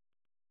 80,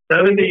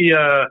 70,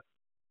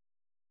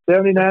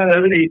 79,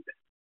 70.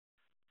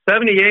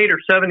 78 or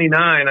 79,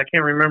 I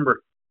can't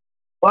remember.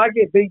 Well, I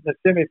get beat in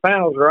the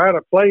semifinals, or I'd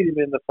have played him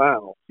in the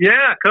finals.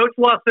 Yeah, Coach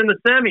lost in the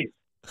semis.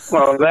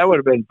 Well, that would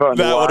have been fun.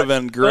 That would have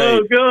been great.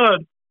 Oh,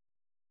 good.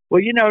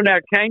 Well, now,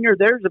 Kaner,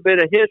 there's a bit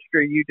of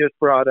history you just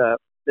brought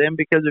up. Then,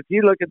 because if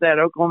you look at that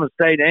Oklahoma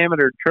State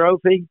Amateur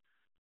Trophy,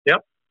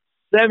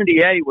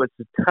 78 was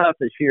the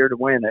toughest year to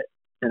win it,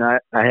 and I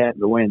had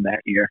to win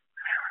that year.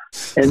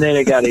 And then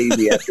it got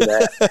easy after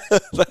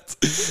that.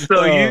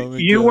 So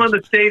you won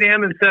the State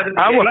Am in 78?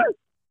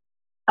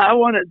 I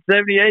won it in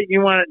 78.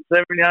 You won it in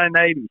 79 and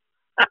 80.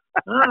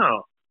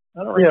 Oh,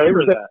 I don't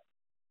remember that.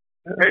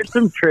 There's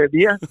some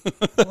trivia.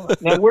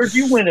 Now, where'd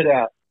you win it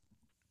at?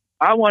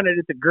 I won it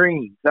at the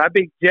Greens. I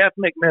beat Jeff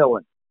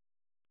McMillan.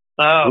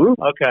 Oh, ooh.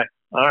 Okay.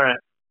 All right.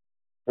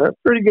 That's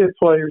a pretty good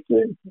player,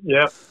 too.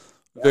 Yeah.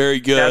 Very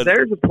good. Now,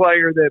 there's a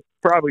player that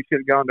probably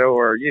should have gone to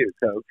ORU,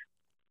 Coach.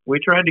 We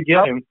tried to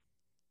get him.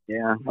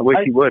 Yeah, I wish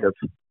he would have.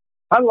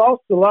 I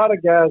lost a lot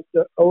of guys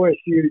to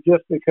OSU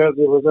just because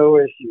it was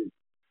OSU.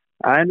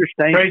 I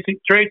understand.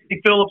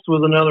 Tracy Phillips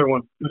was another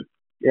one.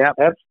 Yeah,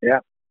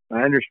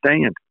 I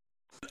understand.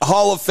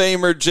 Hall of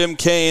Famer Jim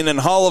Kane and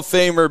Hall of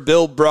Famer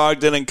Bill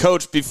Brogden. And,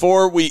 Coach,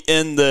 before we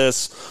end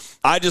this,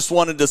 I just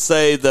wanted to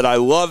say that I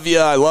love you.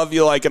 I love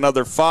you like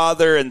another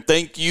father, and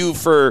thank you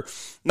for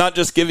not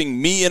just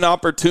giving me an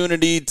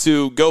opportunity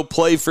to go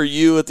play for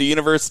you at the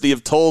University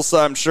of Tulsa.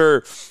 I'm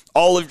sure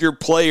all of your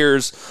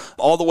players,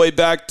 all the way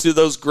back to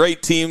those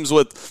great teams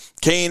with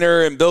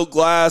Kaner and Bill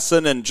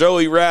Glasson and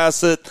Joey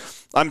Rassett,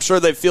 I'm sure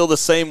they feel the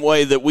same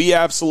way, that we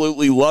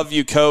absolutely love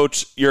you,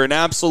 Coach. You're an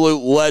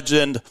absolute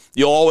legend.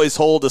 You'll always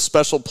hold a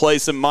special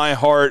place in my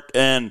heart.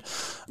 And,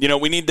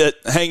 we need to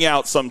hang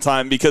out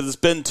sometime because it's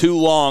been too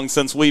long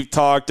since we've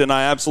talked, and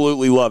I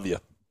absolutely love you.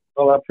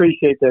 Well, I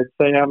appreciate that,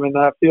 Sam, and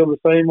I feel the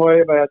same way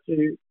about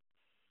you.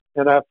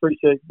 and I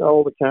appreciate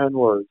all the kind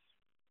words.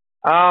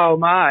 Oh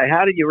my!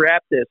 How do you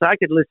wrap this? I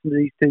could listen to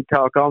these two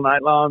talk all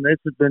night long. This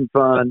has been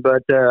fun,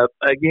 but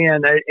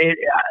again,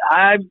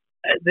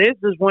 this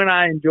is when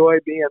I enjoy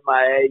being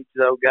my age,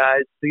 though,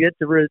 guys. To get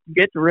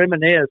to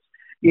reminisce,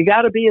 you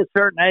got to be a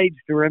certain age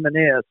to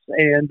reminisce,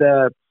 and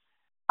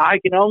I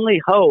can only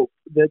hope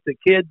that the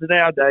kids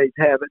nowadays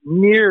have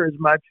near as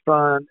much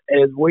fun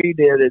as we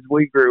did as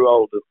we grew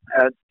older.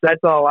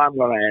 That's all I'm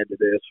going to add to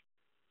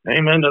this.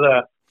 Amen to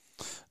that.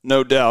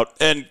 No doubt.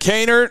 And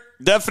Kaner,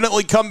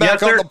 definitely come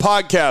back on the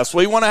podcast.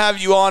 We want to have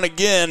you on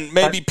again,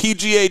 maybe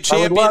PGA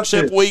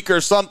Championship week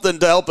or something,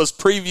 to help us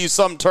preview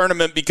some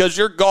tournament, because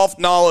your golf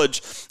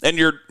knowledge and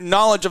your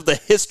knowledge of the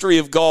history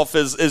of golf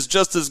is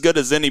just as good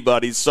as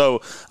anybody's.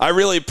 So I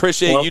really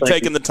appreciate you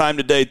taking the time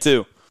today,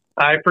 too.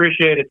 I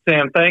appreciate it,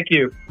 Sam. Thank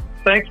you.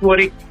 Thanks,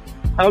 Woody.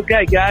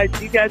 Okay, guys.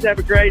 You guys have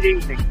a great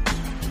evening.